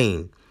the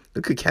chain.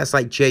 Look at cats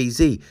like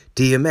Jay-Z,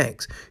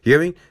 DMX. You know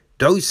what I mean?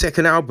 Those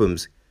second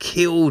albums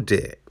killed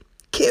it.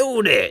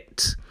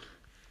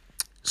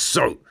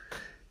 So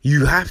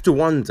you have to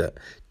wonder,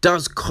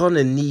 does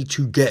Conor need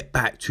to get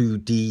back to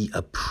the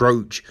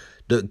approach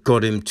that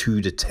got him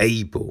to the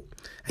table?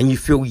 And you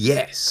feel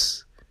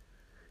yes.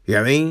 You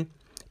know what I mean?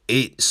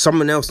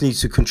 Someone else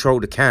needs to control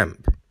the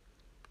camp.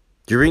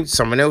 Do you mean?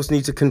 Someone else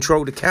needs to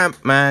control the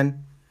camp,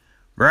 man.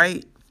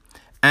 Right?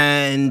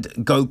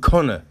 And go,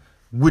 Conor,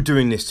 we're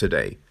doing this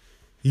today.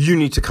 You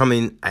need to come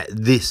in at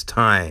this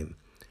time.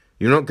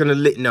 You're not going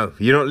to no,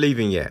 you're not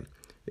leaving yet.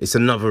 It's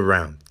another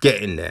round.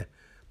 Get in there.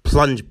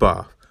 Plunge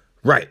bath.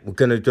 Right, we're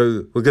going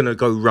to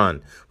go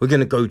run. We're going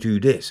to go do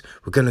this.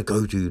 We're going to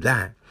go do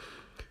that.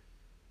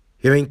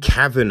 You mean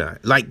Kavanagh?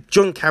 Like,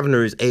 John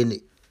Kavanagh is an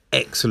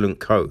excellent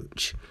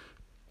coach.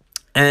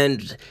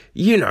 And,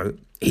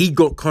 he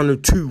got Conor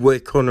to where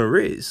Conor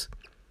is.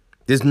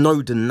 There's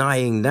no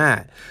denying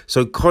that.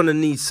 So Conor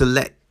needs to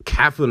let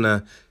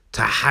Kavanagh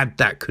to have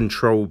that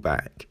control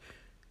back.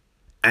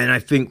 And I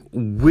think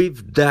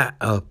with that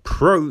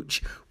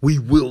approach, we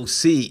will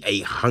see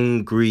a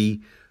hungry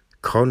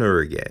Conor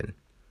again.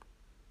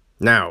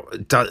 Now,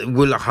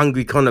 will a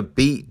hungry Conor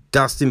beat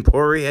Dustin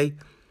Poirier?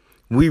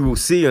 We will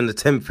see on the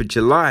 10th of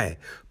July.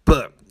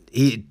 But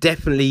he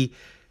definitely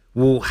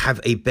will have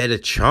a better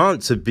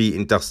chance of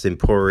beating Dustin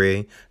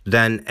Poirier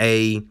than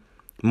a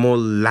more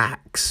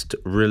relaxed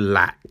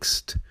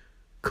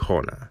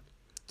Conor.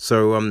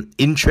 So,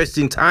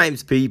 interesting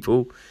times,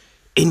 people.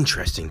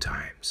 Interesting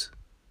times.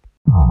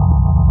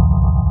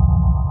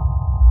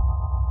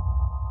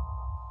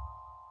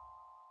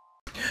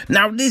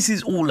 Now, this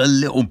is all a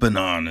little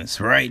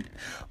bananas, right?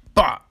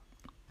 But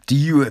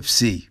the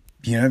UFC,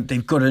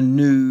 they've got a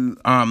new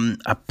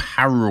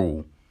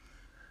apparel,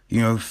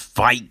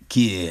 fight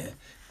gear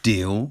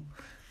deal.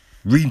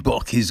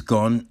 Reebok is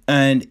gone,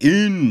 and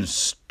in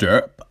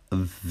step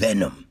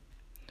Venom.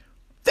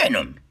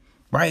 Venom,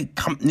 right?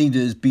 Company that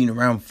has been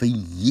around for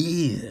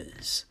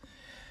years.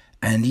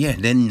 And yeah,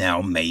 they're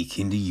now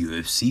making the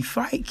UFC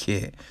fight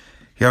kit.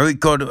 It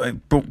got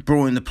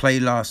brought into play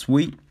last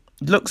week.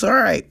 Looks all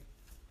right.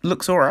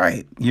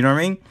 You know what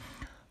I mean?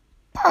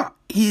 But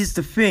here's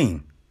the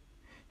thing.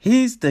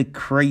 Here's the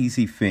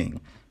crazy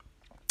thing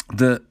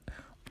that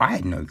I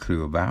had no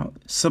clue about.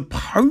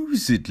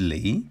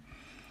 Supposedly,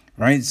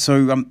 right?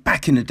 So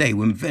back in the day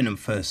when Venom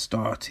first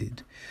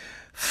started,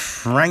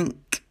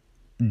 Frank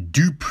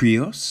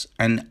Duprios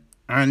and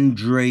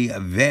Andre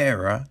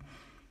Vera,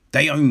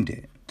 they owned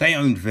it. They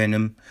owned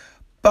Venom.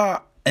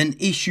 But an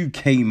issue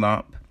came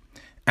up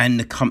and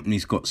the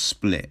companies got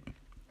split.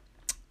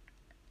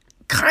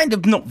 Kind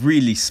of not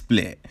really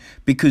split,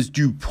 because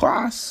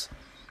Duprios,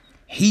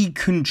 he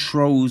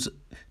controls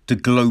the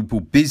global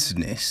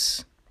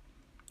business,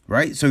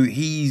 right? So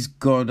he's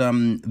got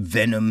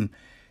Venom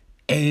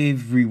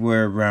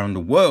everywhere around the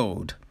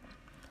world,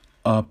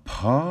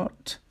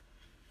 apart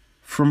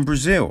from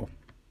Brazil.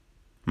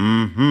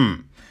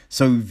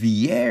 So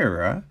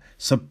Vieira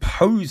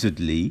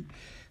supposedly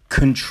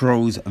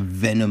controls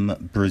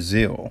Venom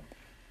Brazil.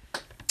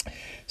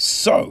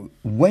 So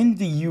when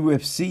the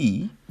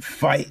UFC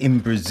fight in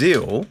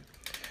Brazil,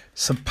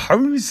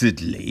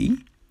 supposedly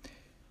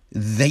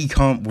they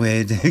can't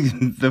wear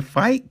the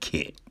fight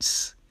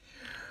kits,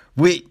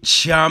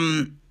 which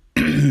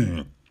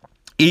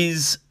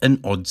is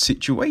an odd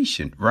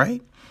situation,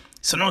 right?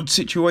 It's an odd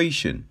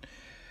situation.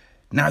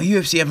 Now,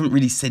 UFC haven't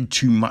really said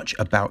too much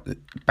about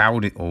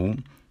it all.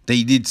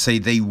 They did say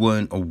they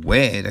weren't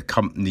aware the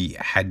company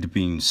had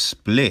been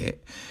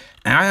split,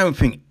 and I don't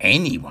think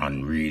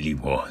anyone really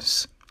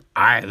was.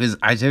 I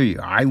tell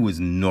you, I was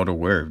not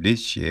aware of this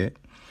shit,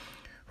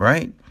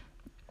 right?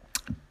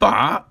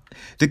 But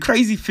the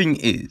crazy thing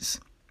is,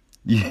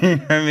 you know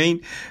what I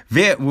mean?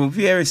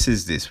 Vieira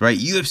says this, right?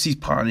 UFC's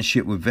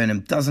partnership with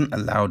Venom doesn't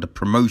allow the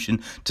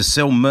promotion to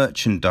sell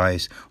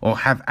merchandise or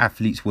have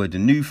athletes wear the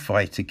new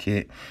fighter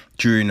kit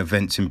during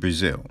events in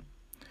Brazil,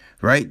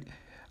 right?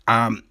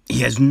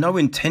 He has no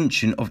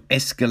intention of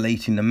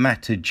escalating the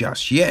matter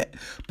just yet,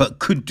 but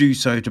could do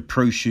so if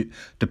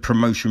the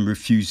promotion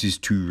refuses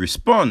to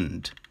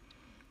respond.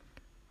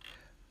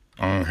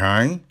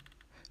 Okay.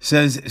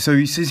 So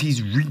he says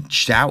he's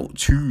reached out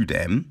to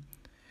them.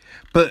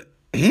 But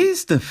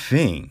here's the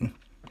thing.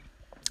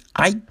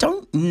 I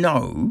don't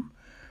know,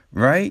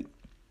 right?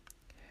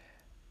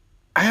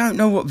 I don't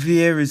know what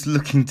Vieira's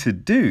looking to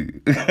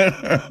do.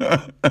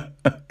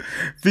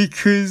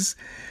 Because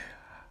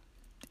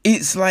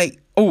it's like,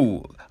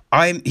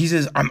 he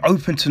says, I'm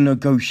open to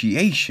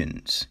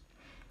negotiations.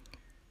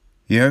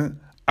 You know,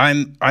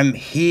 I'm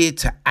here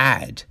to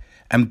add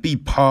and be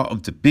part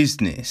of the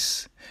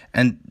business.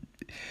 And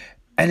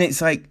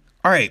it's like,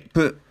 all right,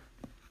 but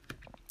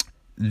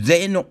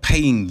they're not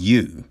paying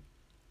you.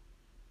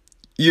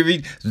 You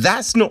mean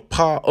that's not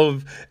part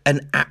of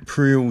an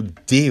April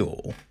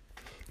deal,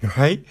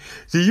 right?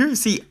 The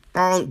UFC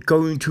aren't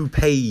going to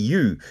pay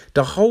you.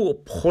 The whole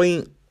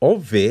point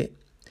of it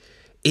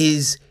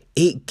is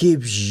it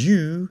gives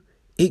you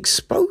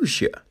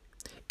exposure.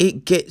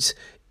 It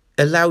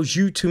allows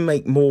you to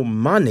make more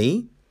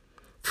money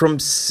from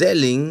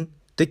selling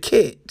the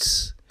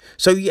kits.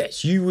 So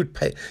yes, you would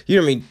pay, you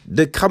know what I mean?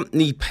 The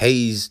company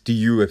pays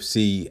the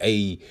UFC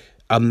a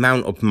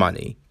amount of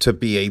money to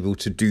be able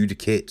to do the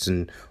kits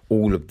and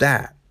all of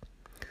that.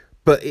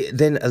 But it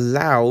then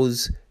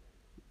allows,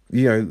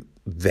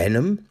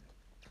 Venom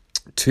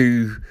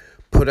to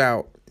put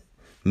out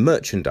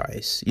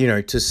merchandise,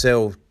 to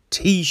sell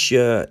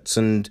T-shirts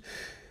and,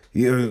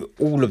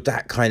 all of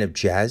that kind of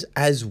jazz,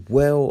 as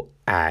well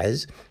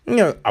as,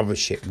 other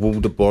shit,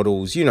 water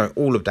bottles,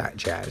 all of that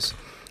jazz.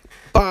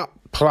 But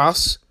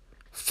plus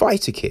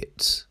fighter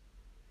kits,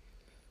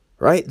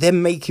 right? They're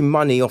making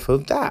money off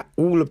of that,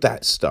 all of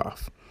that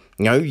stuff.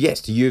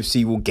 Yes, the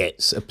UFC will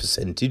get a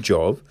percentage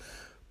of,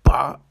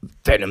 but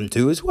Venom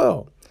do as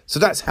well. So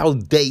that's how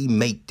they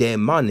make their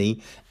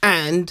money,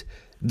 and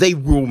they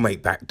will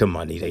make back the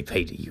money they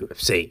pay the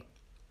UFC.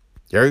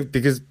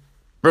 Because,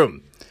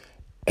 boom,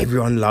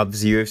 everyone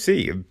loves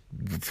UFC. And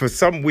for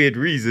some weird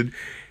reason,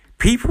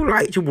 people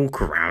like to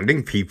walk around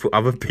in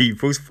other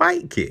people's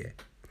fight gear.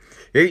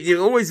 It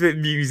always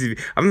amuses me.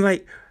 I'm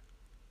like,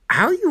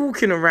 how are you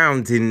walking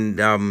around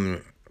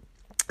in,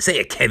 say,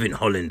 a Kevin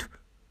Holland,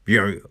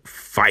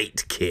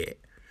 fight kit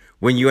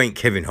when you ain't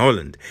Kevin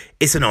Holland?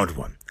 It's an odd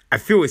one. I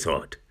feel it's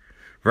odd,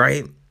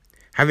 right?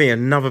 Having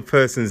another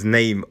person's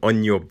name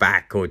on your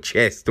back or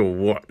chest or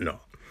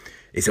whatnot.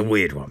 It's a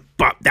weird one,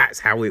 but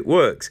that's how it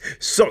works.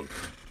 So,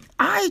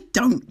 I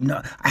don't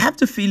know. I have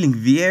the feeling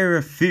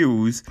Vieira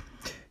feels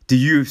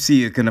the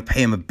UFC are going to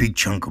pay him a big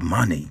chunk of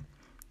money,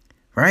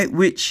 right?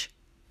 Which,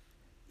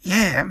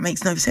 that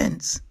makes no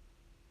sense.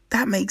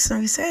 That makes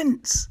no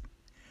sense,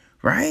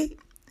 right?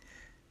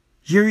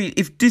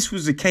 If this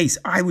was the case,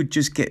 I would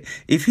just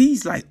if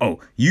he's like,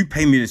 you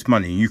pay me this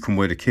money and you can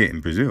wear the kit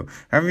in Brazil,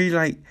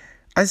 I'd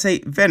say,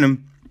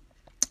 Venom,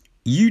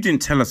 you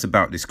didn't tell us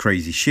about this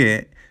crazy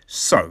shit.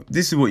 So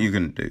this is what you're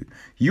going to do.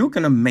 You're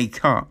going to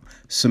make up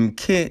some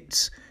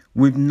kits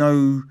with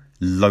no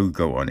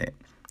logo on it.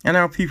 And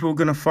how people are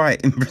going to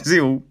fight in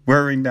Brazil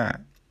wearing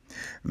that.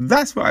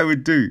 That's what I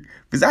would do.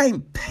 Because I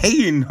ain't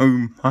paying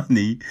no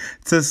money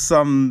to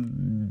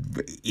some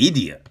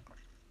idiot.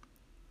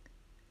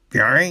 You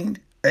know what I mean?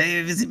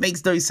 It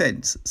makes no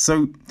sense.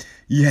 So,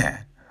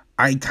 yeah,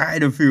 I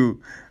kind of feel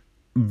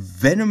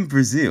Venom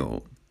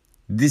Brazil,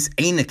 this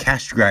ain't a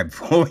cash grab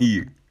for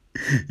you.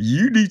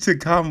 You need to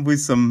come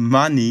with some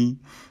money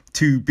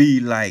to be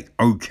like,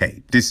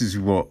 okay, this is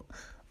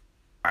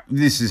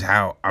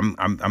how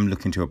I'm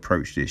looking to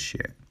approach this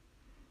shit.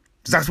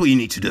 So that's what you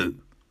need to do,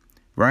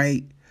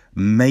 right?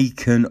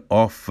 Make an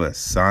offer,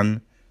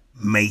 son.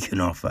 Make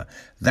an offer.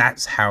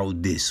 That's how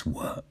this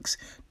works.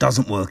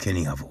 Doesn't work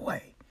any other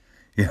way.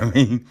 You know what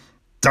I mean?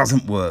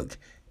 Doesn't work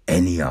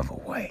any other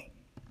way.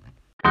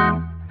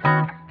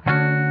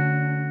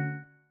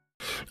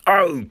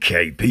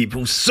 Okay,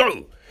 people.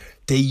 So,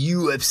 the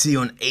UFC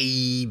on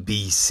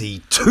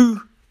ABC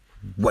 2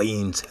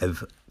 weigh-ins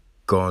have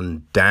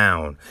gone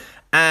down.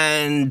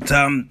 And,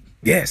 some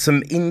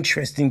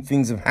interesting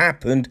things have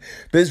happened.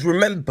 Because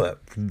remember,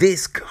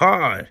 this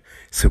card,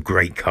 it's a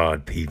great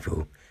card,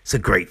 people. It's a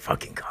great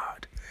fucking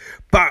card.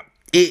 But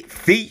it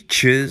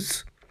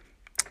features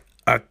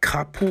a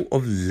couple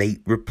of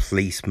late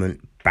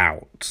replacement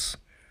bouts,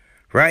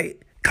 right?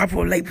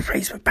 Couple of late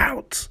replacement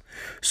bouts.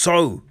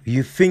 So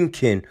you're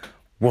thinking,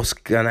 what's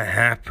gonna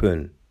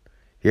happen?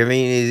 You know what I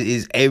mean?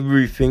 Is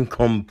everything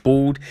on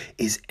board?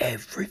 Is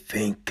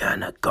everything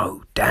gonna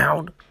go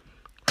down?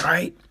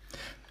 Right?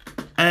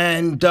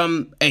 And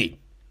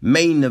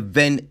main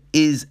event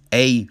is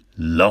a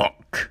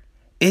lock.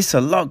 It's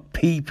a lock,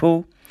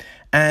 people.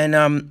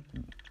 And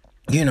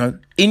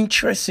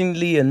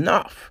interestingly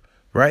enough,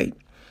 right?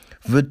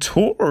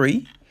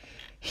 Vettori,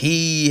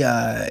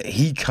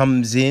 he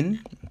comes in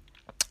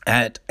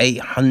at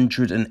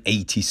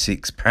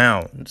 186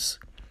 pounds,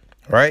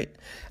 right?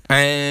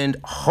 And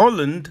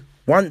Holland,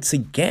 once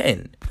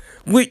again,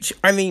 which,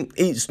 I mean,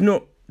 it's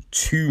not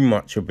too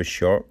much of a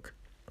shock.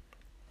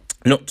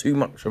 Not too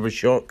much of a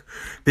shock,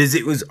 because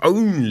it was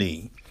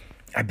only,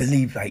 I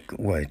believe,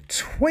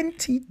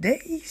 20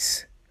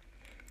 days?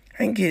 I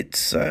think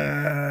it's,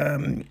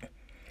 I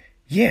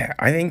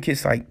think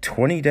it's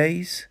 20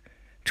 days,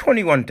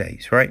 21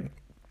 days, right?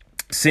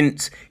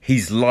 Since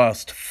his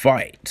last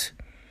fight.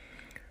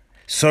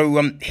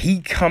 So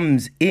he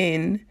comes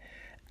in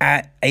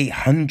at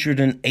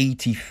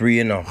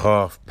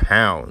 183.5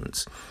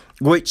 pounds,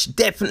 which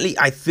definitely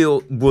I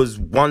feel was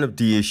one of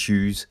the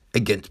issues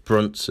against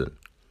Brunson.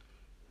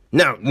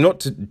 Now,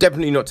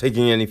 definitely not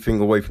taking anything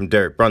away from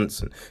Derek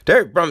Brunson.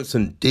 Derek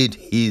Brunson did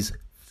his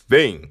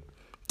thing.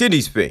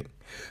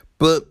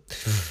 But,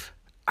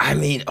 I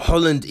mean,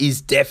 Holland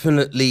is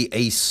definitely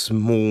a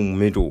small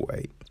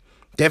middleweight.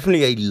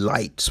 Definitely a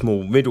light,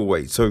 small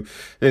middleweight. So,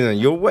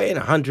 you're weighing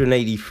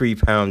 183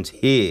 pounds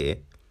here,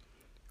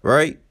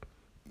 right?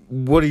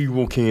 What are you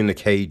walking in the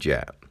cage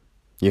at?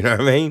 You know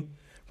what I mean?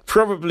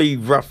 Probably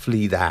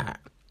roughly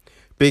that.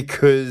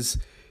 Because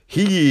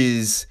he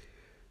is,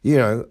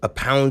 1.5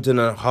 pounds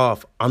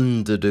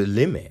under the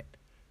limit.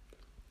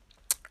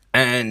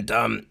 And,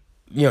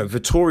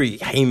 Vettori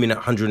came in at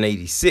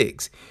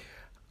 186.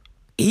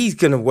 He's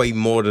going to weigh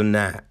more than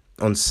that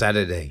on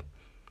Saturday.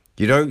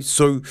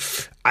 So,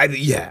 I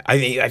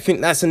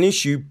think that's an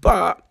issue,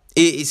 but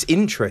it's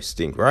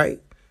interesting, right?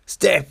 It's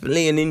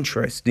definitely an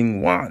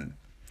interesting one.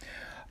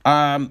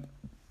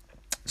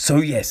 So,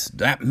 yes,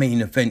 that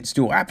main event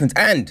still happens.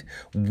 And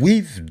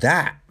with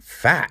that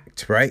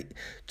fact, right,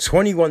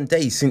 21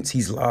 days since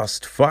his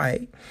last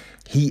fight,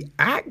 he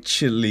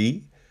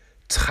actually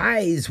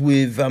ties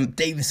with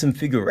Deiveson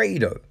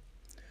Figueiredo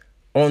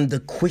on the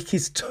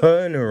quickest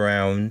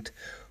turnaround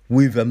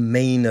with a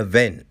main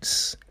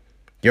event.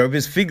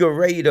 Because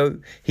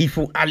Figueiredo, he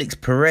fought Alex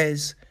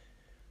Perez,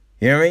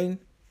 you know what I mean?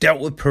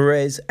 Dealt with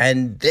Perez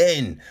and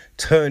then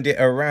turned it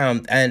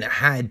around and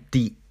had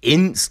the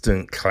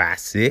instant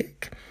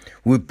classic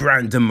with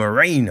Brandon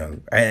Moreno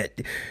at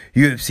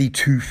UFC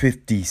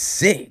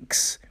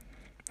 256.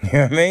 You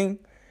know what I mean?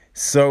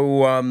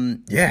 So,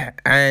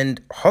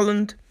 and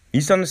Holland,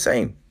 he's done the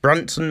same.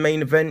 Brunson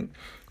main event,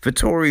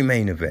 Vettori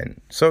main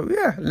event. So,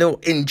 a little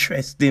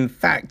interesting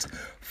fact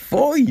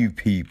for you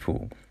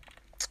people.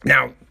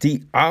 Now,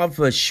 the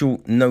other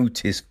short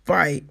notice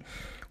fight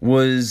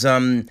was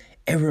Erin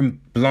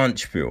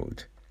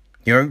Blanchfield,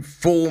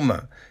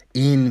 former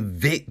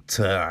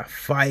Invicta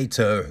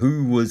fighter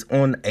who was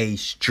on a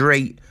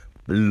straight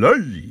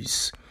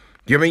blaze.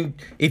 You know what I mean?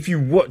 If you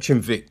watch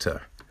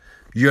Invicta,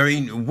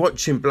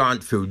 watching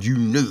Blanchfield, you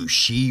knew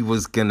she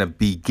was going to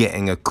be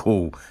getting a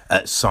call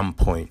at some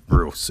point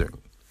real soon.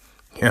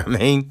 You know what I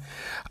mean?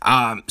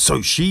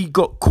 So she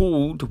got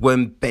called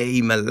when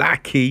Bay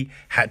Malaki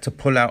had to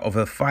pull out of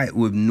a fight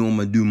with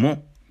Norma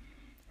Dumont,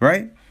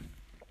 right?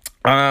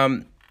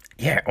 On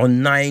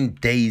 9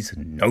 days'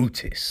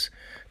 notice.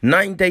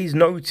 9 days'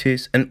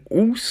 notice, and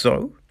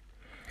also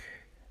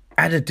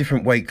at a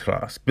different weight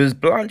class. Because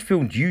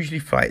Blanchfield usually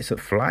fights at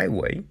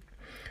flyweight.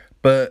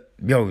 But,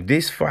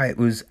 this fight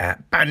was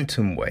at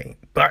bantamweight.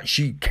 But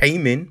she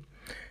came in.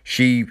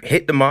 She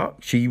hit the mark.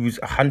 She was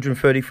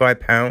 135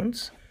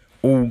 pounds.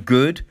 All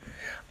good.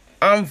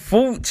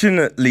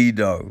 Unfortunately,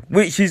 though,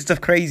 which is the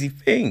crazy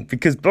thing,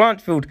 because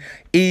Blanchfield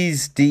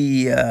is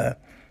the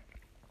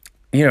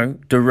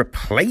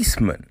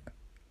replacement,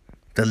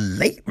 the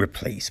late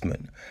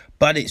replacement.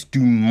 But it's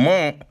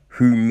Dumont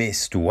who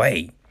missed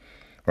weight,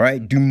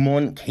 right?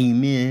 Dumont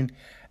came in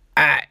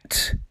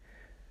at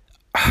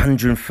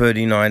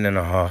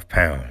 139.5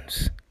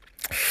 pounds.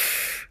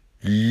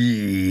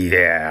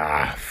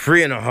 Yeah,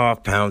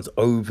 3.5 pounds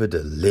over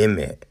the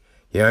limit.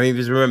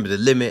 Because remember, the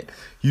limit,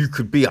 you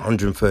could be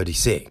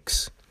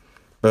 136.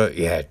 But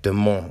yeah,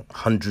 Dumont,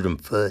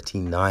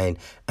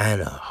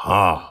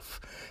 139.5.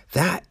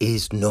 That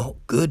is not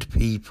good,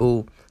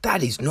 people.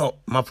 That is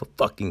not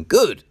motherfucking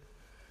good.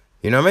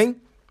 You know what I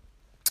mean?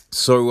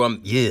 So,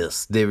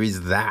 yes, there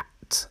is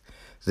that.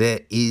 There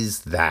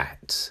is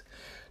that.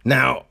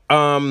 Now,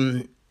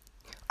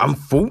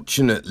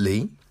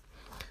 unfortunately,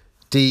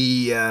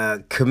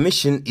 the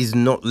commission is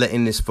not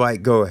letting this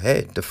fight go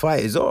ahead. The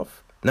fight is off.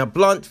 Now,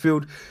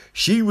 Blanchfield,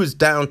 she was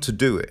down to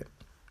do it.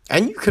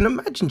 And you can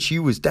imagine she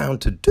was down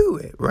to do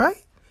it,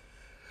 right?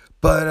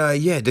 But,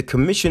 the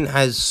commission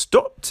has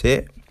stopped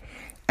it.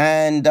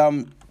 And,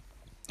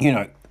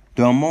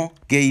 Dumont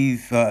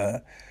gave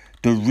the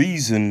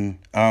reason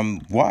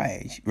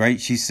why,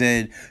 right? She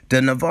said, the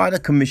Nevada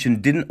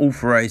Commission didn't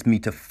authorize me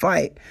to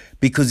fight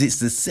because it's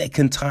the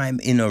second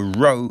time in a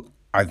row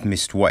I've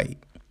missed weight.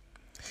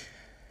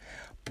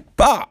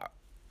 But,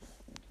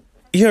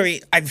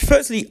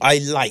 firstly, I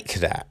like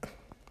that.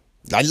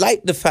 I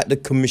like the fact the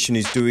commission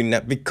is doing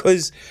that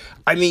because,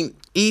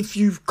 if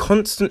you're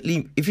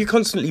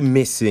constantly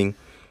missing,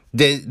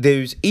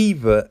 there's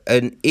either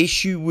an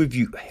issue with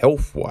you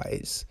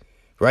health-wise,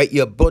 right?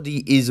 Your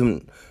body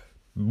isn't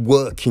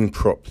working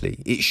properly.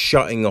 It's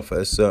shutting off at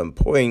a certain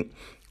point.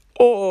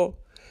 Or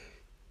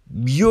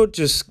you're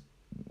just,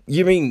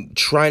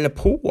 trying to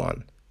pull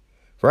one,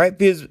 right?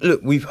 Because,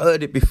 look, we've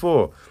heard it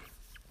before.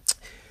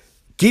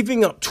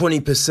 Giving up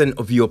 20%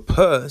 of your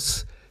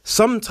purse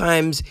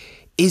sometimes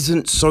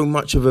isn't so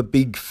much of a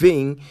big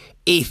thing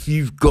if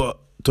you've got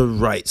the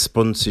right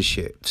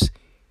sponsorships.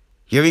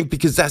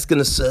 Because that's going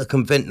to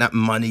circumvent that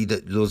money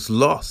that was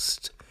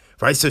lost,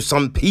 right? So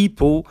some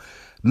people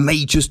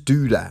may just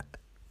do that.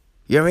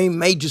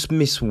 May just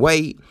miss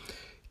weight,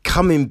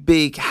 come in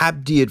big,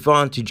 have the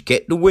advantage,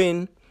 get the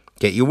win,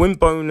 get your win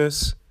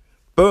bonus,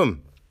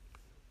 boom.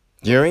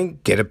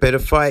 Get a better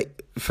fight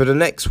for the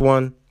next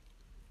one.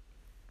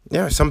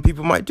 Some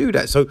people might do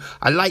that. So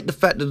I like the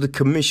fact that the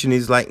commission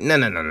is like,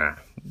 no.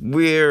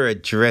 We're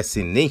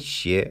addressing this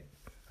shit.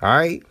 All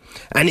right.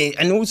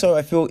 And also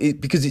I feel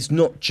it because it's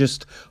not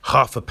just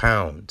 0.5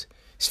 pound.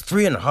 It's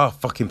 3.5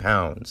 fucking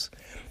pounds.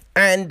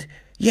 And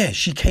yeah,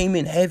 she came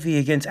in heavy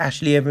against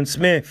Ashley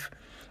Evans-Smith.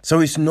 So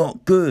it's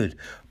not good.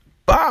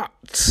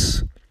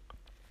 But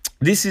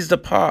this is the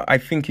part I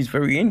think is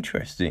very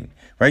interesting.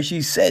 Right,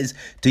 she says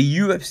the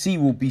UFC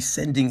will be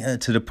sending her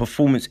to the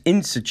Performance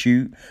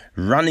Institute,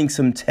 running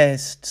some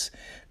tests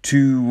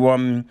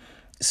to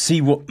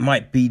see what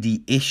might be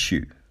the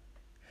issue.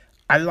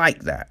 I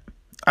like that,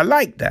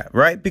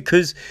 right?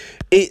 Because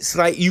it's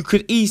like you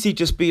could easily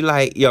just be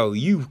like, yo,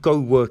 you go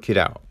work it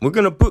out. We're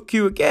going to book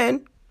you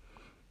again.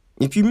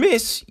 If you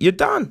miss, you're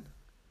done.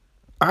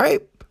 All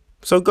right?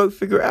 So go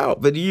figure it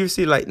out. But the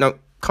UFC no,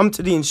 come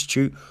to the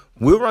Institute.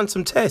 We'll run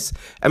some tests.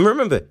 And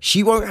remember,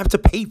 she won't have to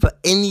pay for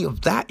any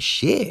of that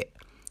shit.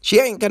 She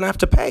ain't going to have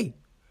to pay.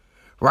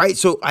 Right?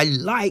 So I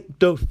like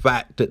the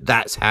fact that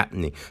that's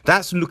happening.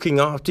 That's looking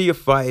after your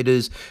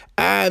fighters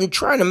and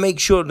trying to make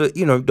sure that,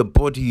 the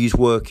body is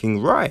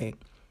working right.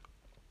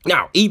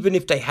 Now, even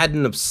if they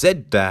hadn't have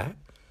said that,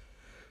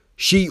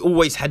 she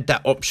always had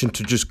that option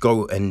to just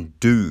go and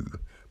do.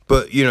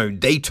 But,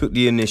 they took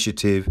the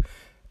initiative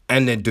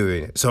and they're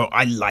doing it. So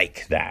I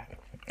like that.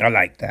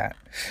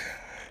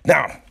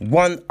 Now,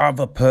 one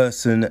other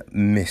person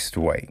missed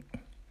weight.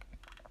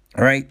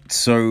 All right,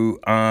 so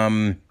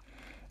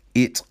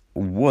it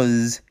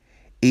was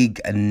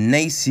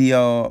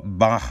Ignacio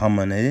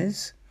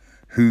Bahamondes,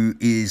 who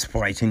is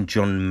fighting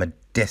John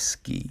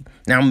Medeski.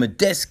 Now,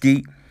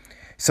 Medeski,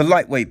 it's a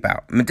lightweight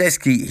bout.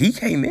 Medeski, he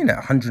came in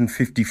at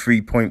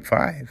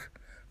 153.5,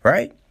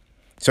 right?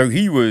 So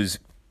he was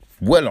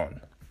well on.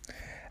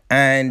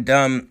 And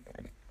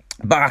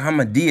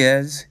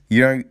Bahamondes,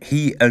 he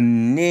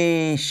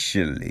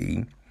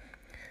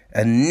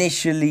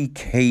initially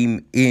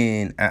came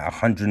in at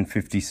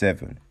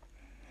 157,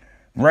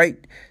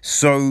 right?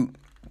 So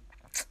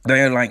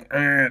they're like,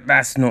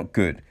 that's not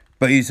good.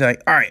 But he's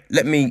like, all right,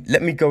 let me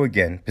go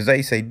again. Because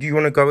they say, do you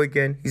want to go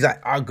again? He's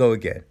like, I'll go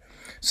again.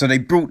 So they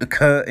brought the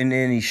curtain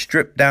in, he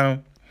stripped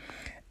down.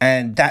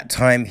 And that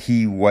time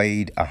he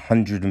weighed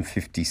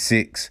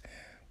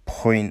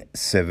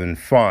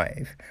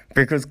 156.75.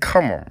 Because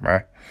come on,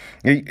 man.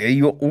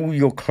 Are all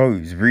your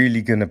clothes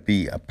really going to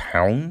be a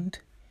pound?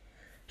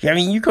 I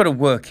mean, you got to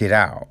work it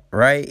out,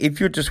 right? If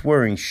you're just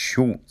wearing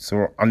shorts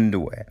or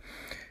underwear,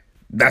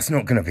 that's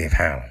not going to be a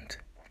pound.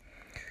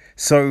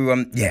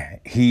 So,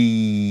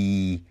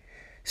 he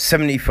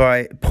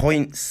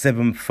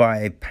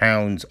 75.75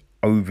 pounds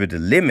over the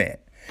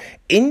limit.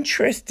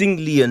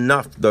 Interestingly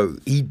enough, though,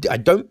 I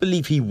don't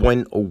believe he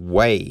went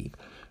away,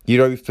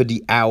 for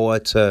the hour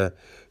to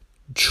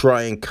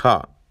try and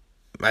cut.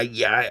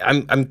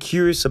 I'm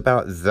curious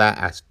about that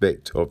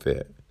aspect of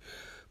it.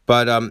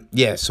 But,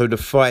 so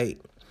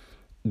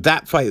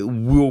that fight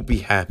will be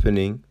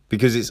happening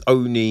because it's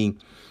only,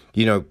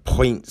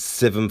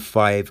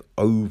 0.75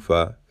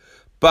 over.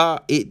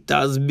 But it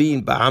does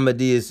mean Bahama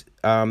Diaz,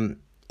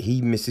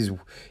 he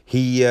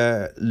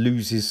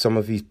loses some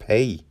of his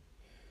pay.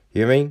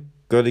 You know what I mean?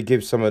 Got to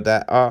give some of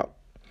that up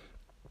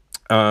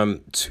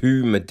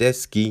to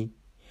Medeski.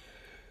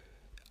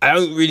 I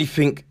don't really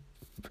think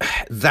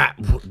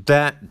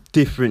that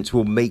difference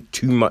will make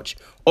too much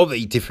of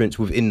a difference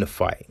within the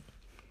fight.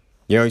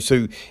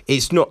 So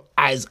it's not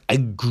as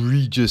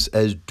egregious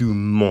as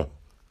Dumont.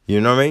 You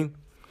know what I mean?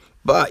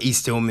 But he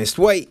still missed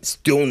weight.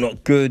 Still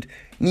not good.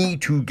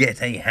 Need to get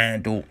a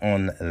handle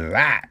on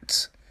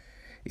that,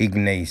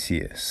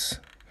 Ignatius.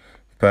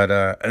 But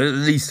at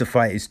least the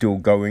fight is still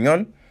going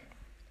on.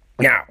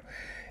 Now,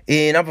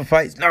 in other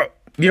fights, I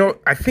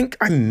think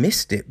I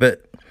missed it,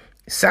 but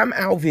Sam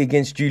Alvey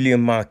against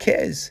Julian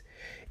Marquez,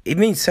 it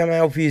means Sam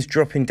Alvey is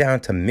dropping down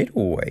to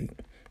middleweight,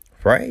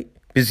 right?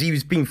 Because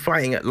he's been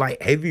fighting at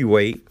light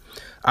heavyweight.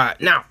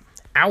 Now,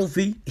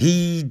 Alvey,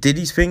 he did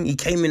his thing. He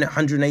came in at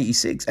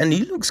 186, and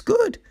he looks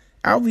good.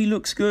 Alvey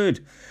looks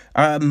good.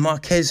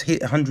 Marquez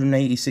hit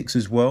 186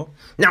 as well.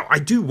 Now, I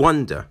do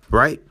wonder,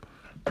 right?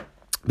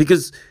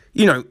 Because,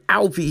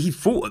 Alvey, he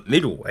fought at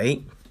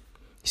middleweight.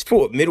 He's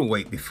fought at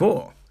middleweight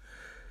before.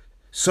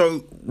 So,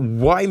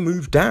 why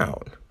move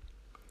down?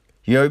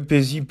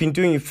 Because you've been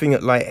doing your thing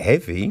at light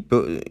heavy,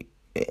 but,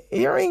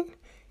 it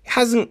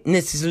hasn't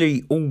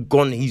necessarily all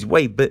gone his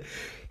way, but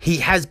he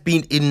has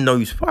been in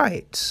those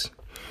fights.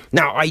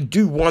 Now, I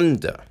do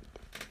wonder,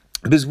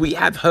 because we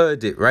have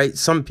heard it, right?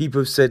 Some people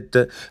have said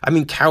that,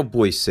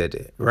 Cowboy said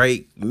it,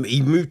 right?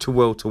 He moved to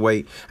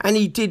welterweight, and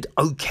he did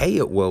okay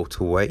at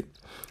welterweight,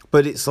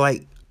 but it's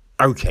like,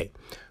 okay,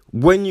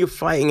 when you're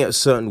fighting at a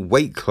certain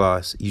weight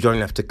class, you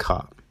don't have to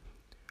cut,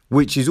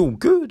 which is all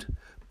good,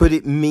 but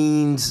it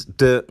means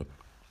that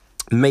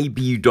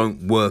maybe you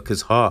don't work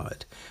as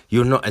hard.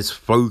 You're not as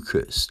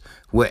focused.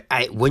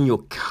 When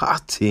you're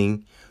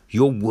cutting,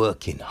 you're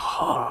working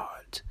hard.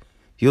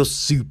 You're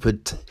super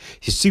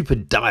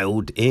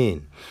dialed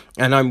in.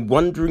 And I'm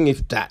wondering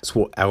if that's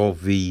what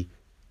Alvey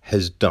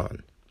has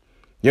done.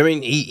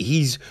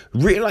 He's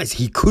realized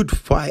he could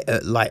fight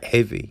at light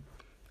heavy.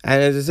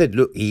 And as I said,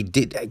 look, he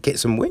did get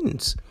some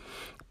wins.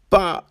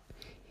 But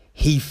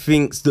he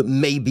thinks that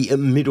maybe at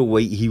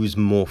middleweight he was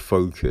more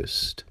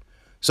focused.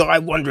 So I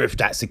wonder if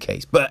that's the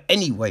case. But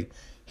anyway,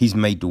 he's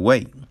made the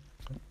weight.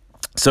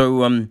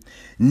 So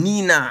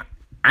Nina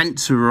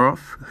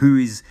Ansaroff, who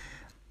is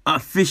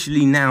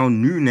officially now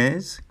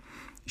Nunes,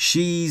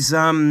 she's,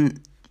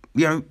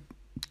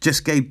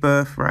 just gave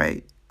birth,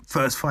 right?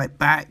 First fight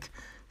back.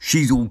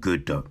 She's all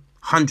good, though.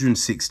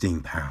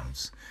 116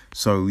 pounds.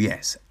 So,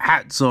 yes,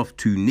 hats off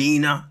to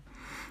Nina.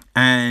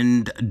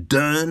 And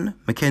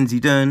Mackenzie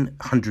Dern,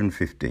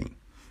 115.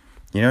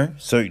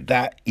 So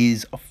that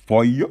is a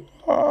fire.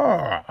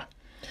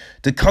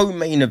 The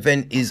co-main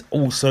event is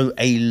also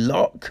a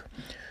lock.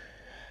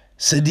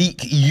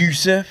 Sadiq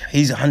Youssef,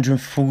 he's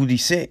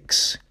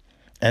 146.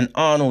 And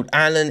Arnold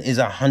Allen is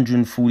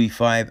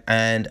 145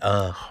 and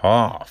a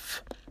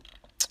half.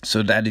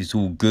 So that is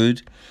all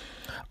good.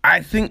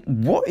 I think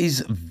what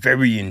is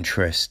very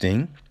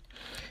interesting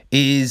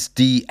is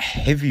the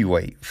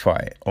heavyweight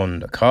fight on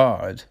the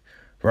card,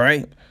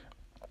 right?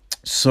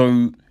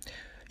 So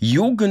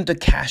Yorgan De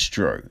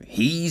Castro,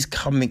 he's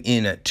coming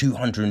in at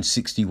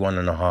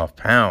 261.5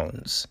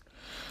 pounds.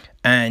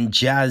 And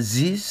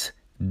Jaziz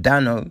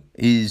Dano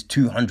is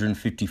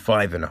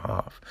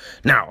 255.5.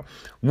 Now,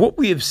 what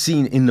we have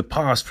seen in the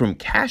past from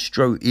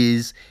Castro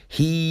is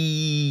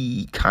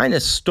he kind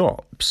of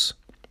stops.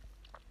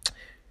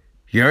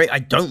 I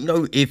don't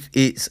know if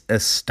it's a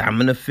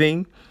stamina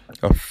thing,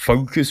 a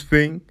focus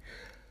thing.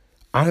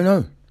 I don't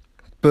know.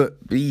 But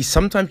he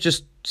sometimes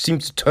just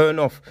seems to turn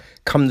off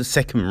come the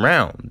second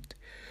round.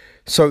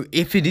 So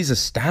if it is a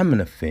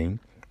stamina thing,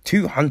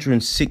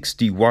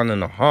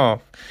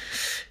 261.5,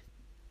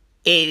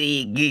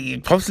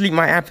 it possibly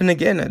might happen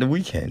again at the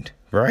weekend,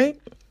 right?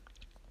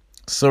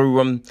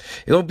 So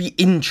it'll be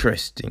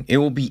interesting. It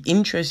will be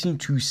interesting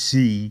to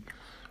see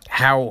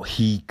how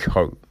he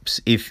copes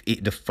if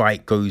the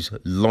fight goes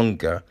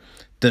longer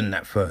than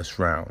that first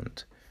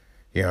round.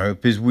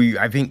 Because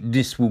I think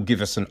this will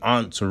give us an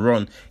answer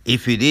on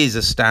if it is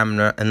a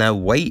stamina and a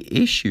weight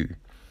issue,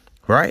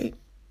 right?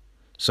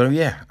 So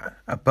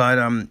but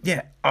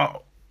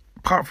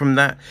apart from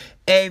that,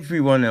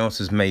 everyone else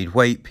has made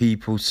weight,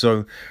 people.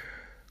 So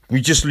we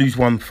just lose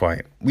one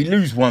fight. We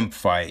lose one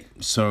fight.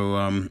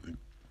 So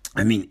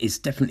it's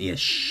definitely a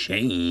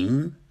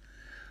shame,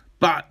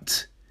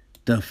 but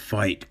the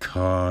fight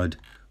card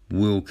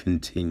will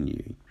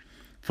continue.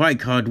 Fight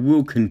card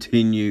will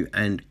continue,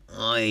 and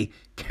I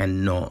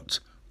cannot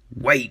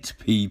wait,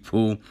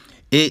 people.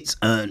 It's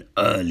an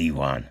early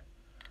one.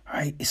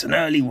 Right? It's an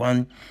early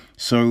one.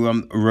 So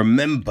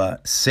remember,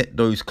 set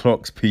those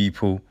clocks,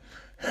 people.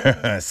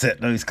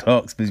 Set those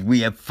clocks, because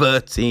we have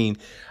 13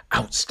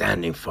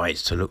 outstanding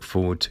fights to look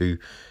forward to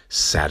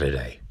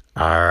Saturday.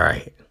 All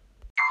right.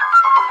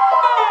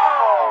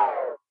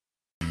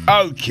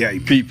 Okay,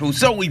 people,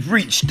 so we've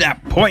reached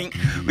that point.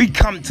 We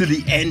come to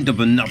the end of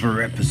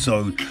another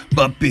episode.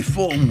 But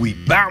before we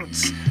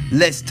bounce,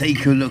 let's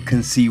take a look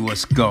and see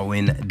what's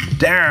going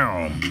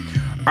down.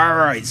 All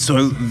right,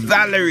 so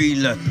Valerie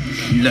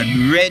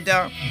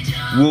Loureda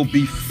will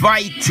be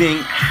fighting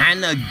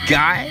Hannah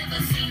Guy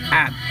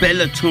at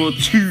Bellator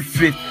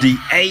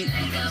 258,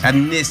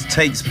 and this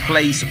takes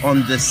place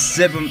on the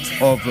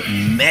 7th of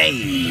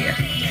May.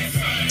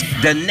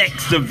 The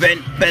next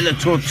event,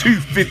 Bellator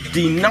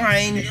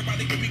 259,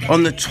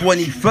 on the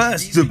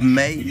 21st of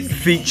May,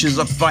 features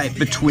a fight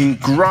between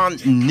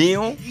Grant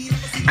Neal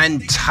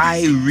and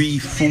Tyree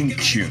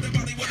Fortune.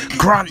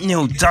 Grant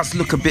Neal does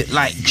look a bit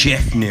like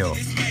Jeff Neal,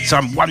 so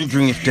I'm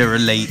wondering if they're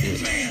related.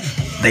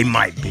 They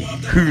might be,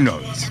 who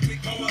knows.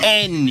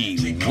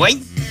 Anyway,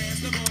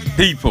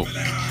 people,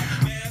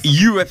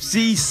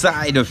 UFC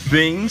side of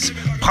things,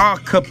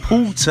 Parker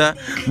Porter,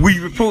 we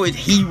reported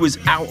he was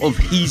out of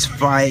his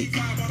fight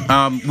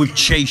with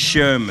Chase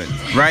Sherman,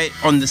 right,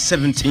 on the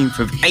 17th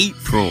of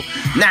April.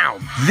 Now,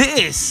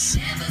 this,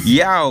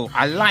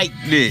 I like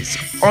this.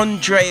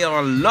 Andre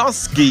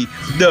Arlovsky,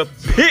 the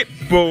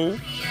Pitbull,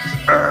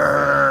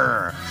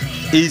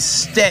 is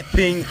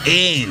stepping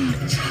in.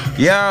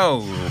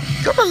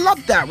 Gotta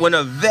love that when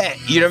a vet,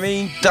 you know what I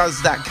mean,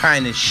 does that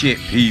kind of shit,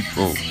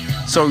 people.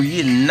 So,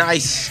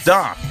 nice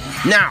stuff.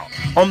 Now,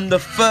 on the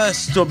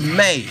 1st of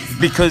May,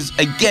 because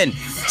again,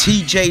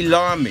 TJ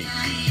Lamy,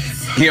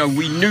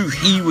 we knew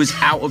he was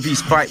out of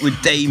his fight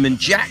with Damon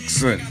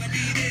Jackson.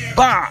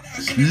 But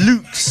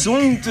Luke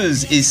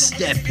Saunders is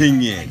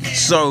stepping in.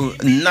 So,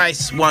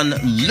 nice one,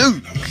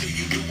 Luke.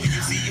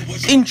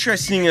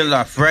 Interesting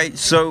enough, right?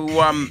 So,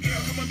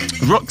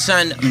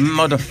 Roxanne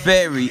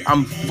Modafferi,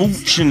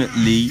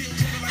 unfortunately,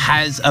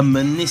 has a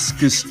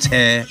meniscus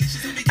tear,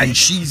 and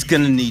she's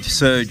going to need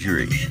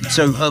surgery.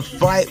 So her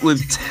fight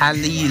with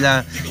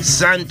Talila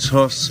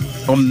Santos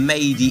on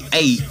May the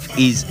 8th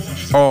is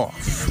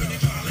off.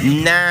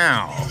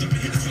 Now,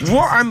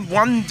 what I'm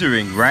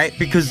wondering, right,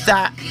 because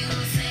that's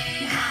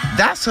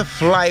a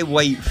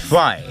flyweight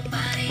fight,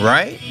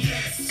 right?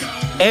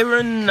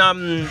 Erin,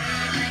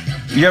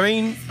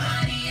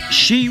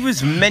 she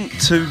was meant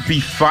to be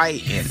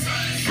fighting,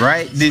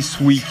 right, this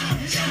week,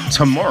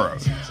 tomorrow.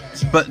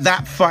 But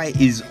that fight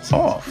is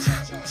off.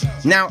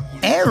 Now,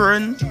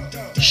 Erin,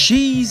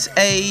 she's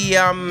a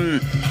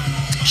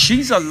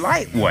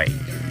lightweight.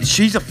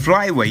 She's a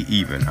flyweight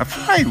even. A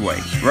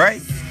flyweight,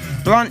 right?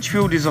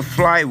 Blanchfield is a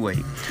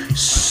flyweight.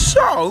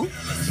 So,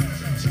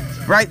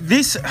 right,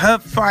 her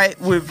fight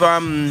with,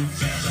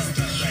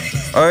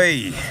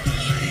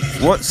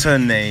 what's her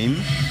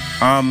name?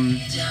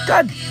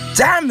 God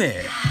damn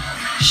it.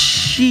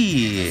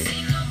 Shit.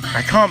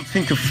 I can't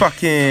think of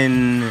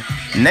fucking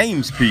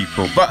names,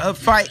 people. But her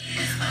fight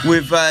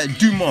with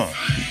Dumont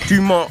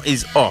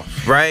is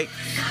off, right?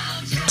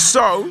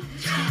 So,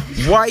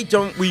 why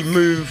don't we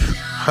move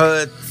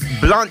her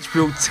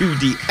Blanchfield to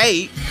the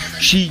 8th?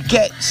 She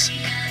gets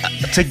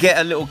to get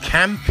a little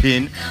camp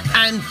in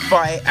and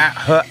fight at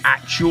her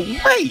actual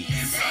weight,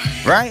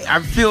 right?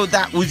 I feel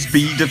that would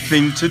be the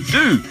thing to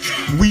do.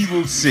 We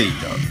will see,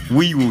 though.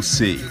 We will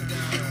see.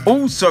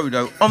 Also,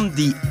 though, on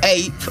the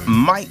 8th,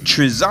 Mike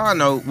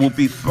Trizano will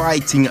be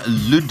fighting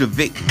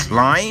Ludovic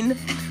Klein.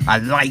 I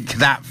like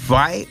that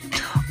fight.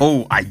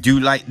 Oh, I do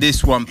like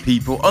this one,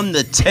 people. On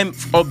the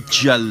 10th of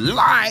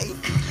July,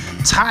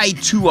 Tai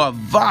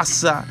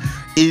Tuivasa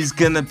is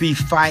going to be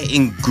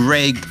fighting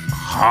Greg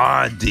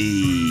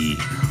Hardy.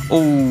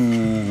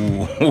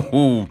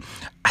 Oh,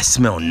 I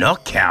smell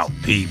knockout,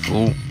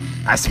 people.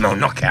 I smell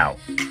knockout.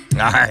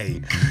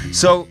 Alright.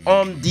 So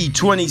on the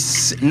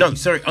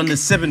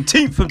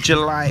 17th of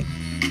July,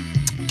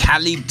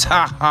 Khalid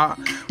Taha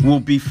will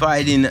be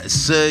fighting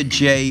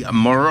Sergey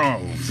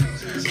Morov.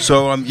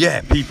 So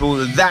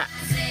people, that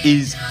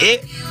is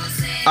it.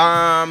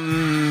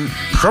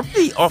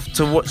 Probably off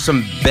to watch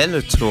some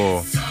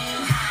Bellator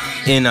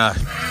in a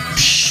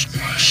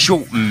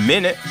short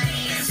minute.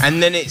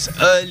 And then it's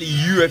early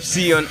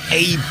UFC on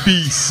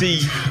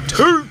ABC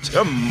 2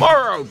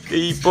 tomorrow,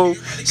 people.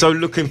 So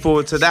looking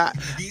forward to that.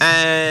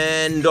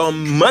 And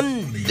on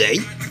Monday,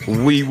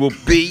 we will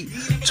be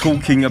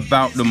talking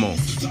about them all.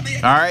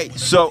 All right.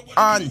 So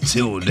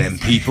until then,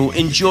 people,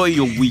 enjoy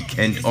your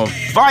weekend of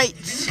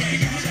fights.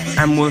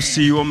 And we'll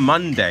see you on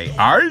Monday.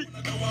 All right.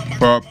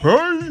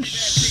 Bye-bye.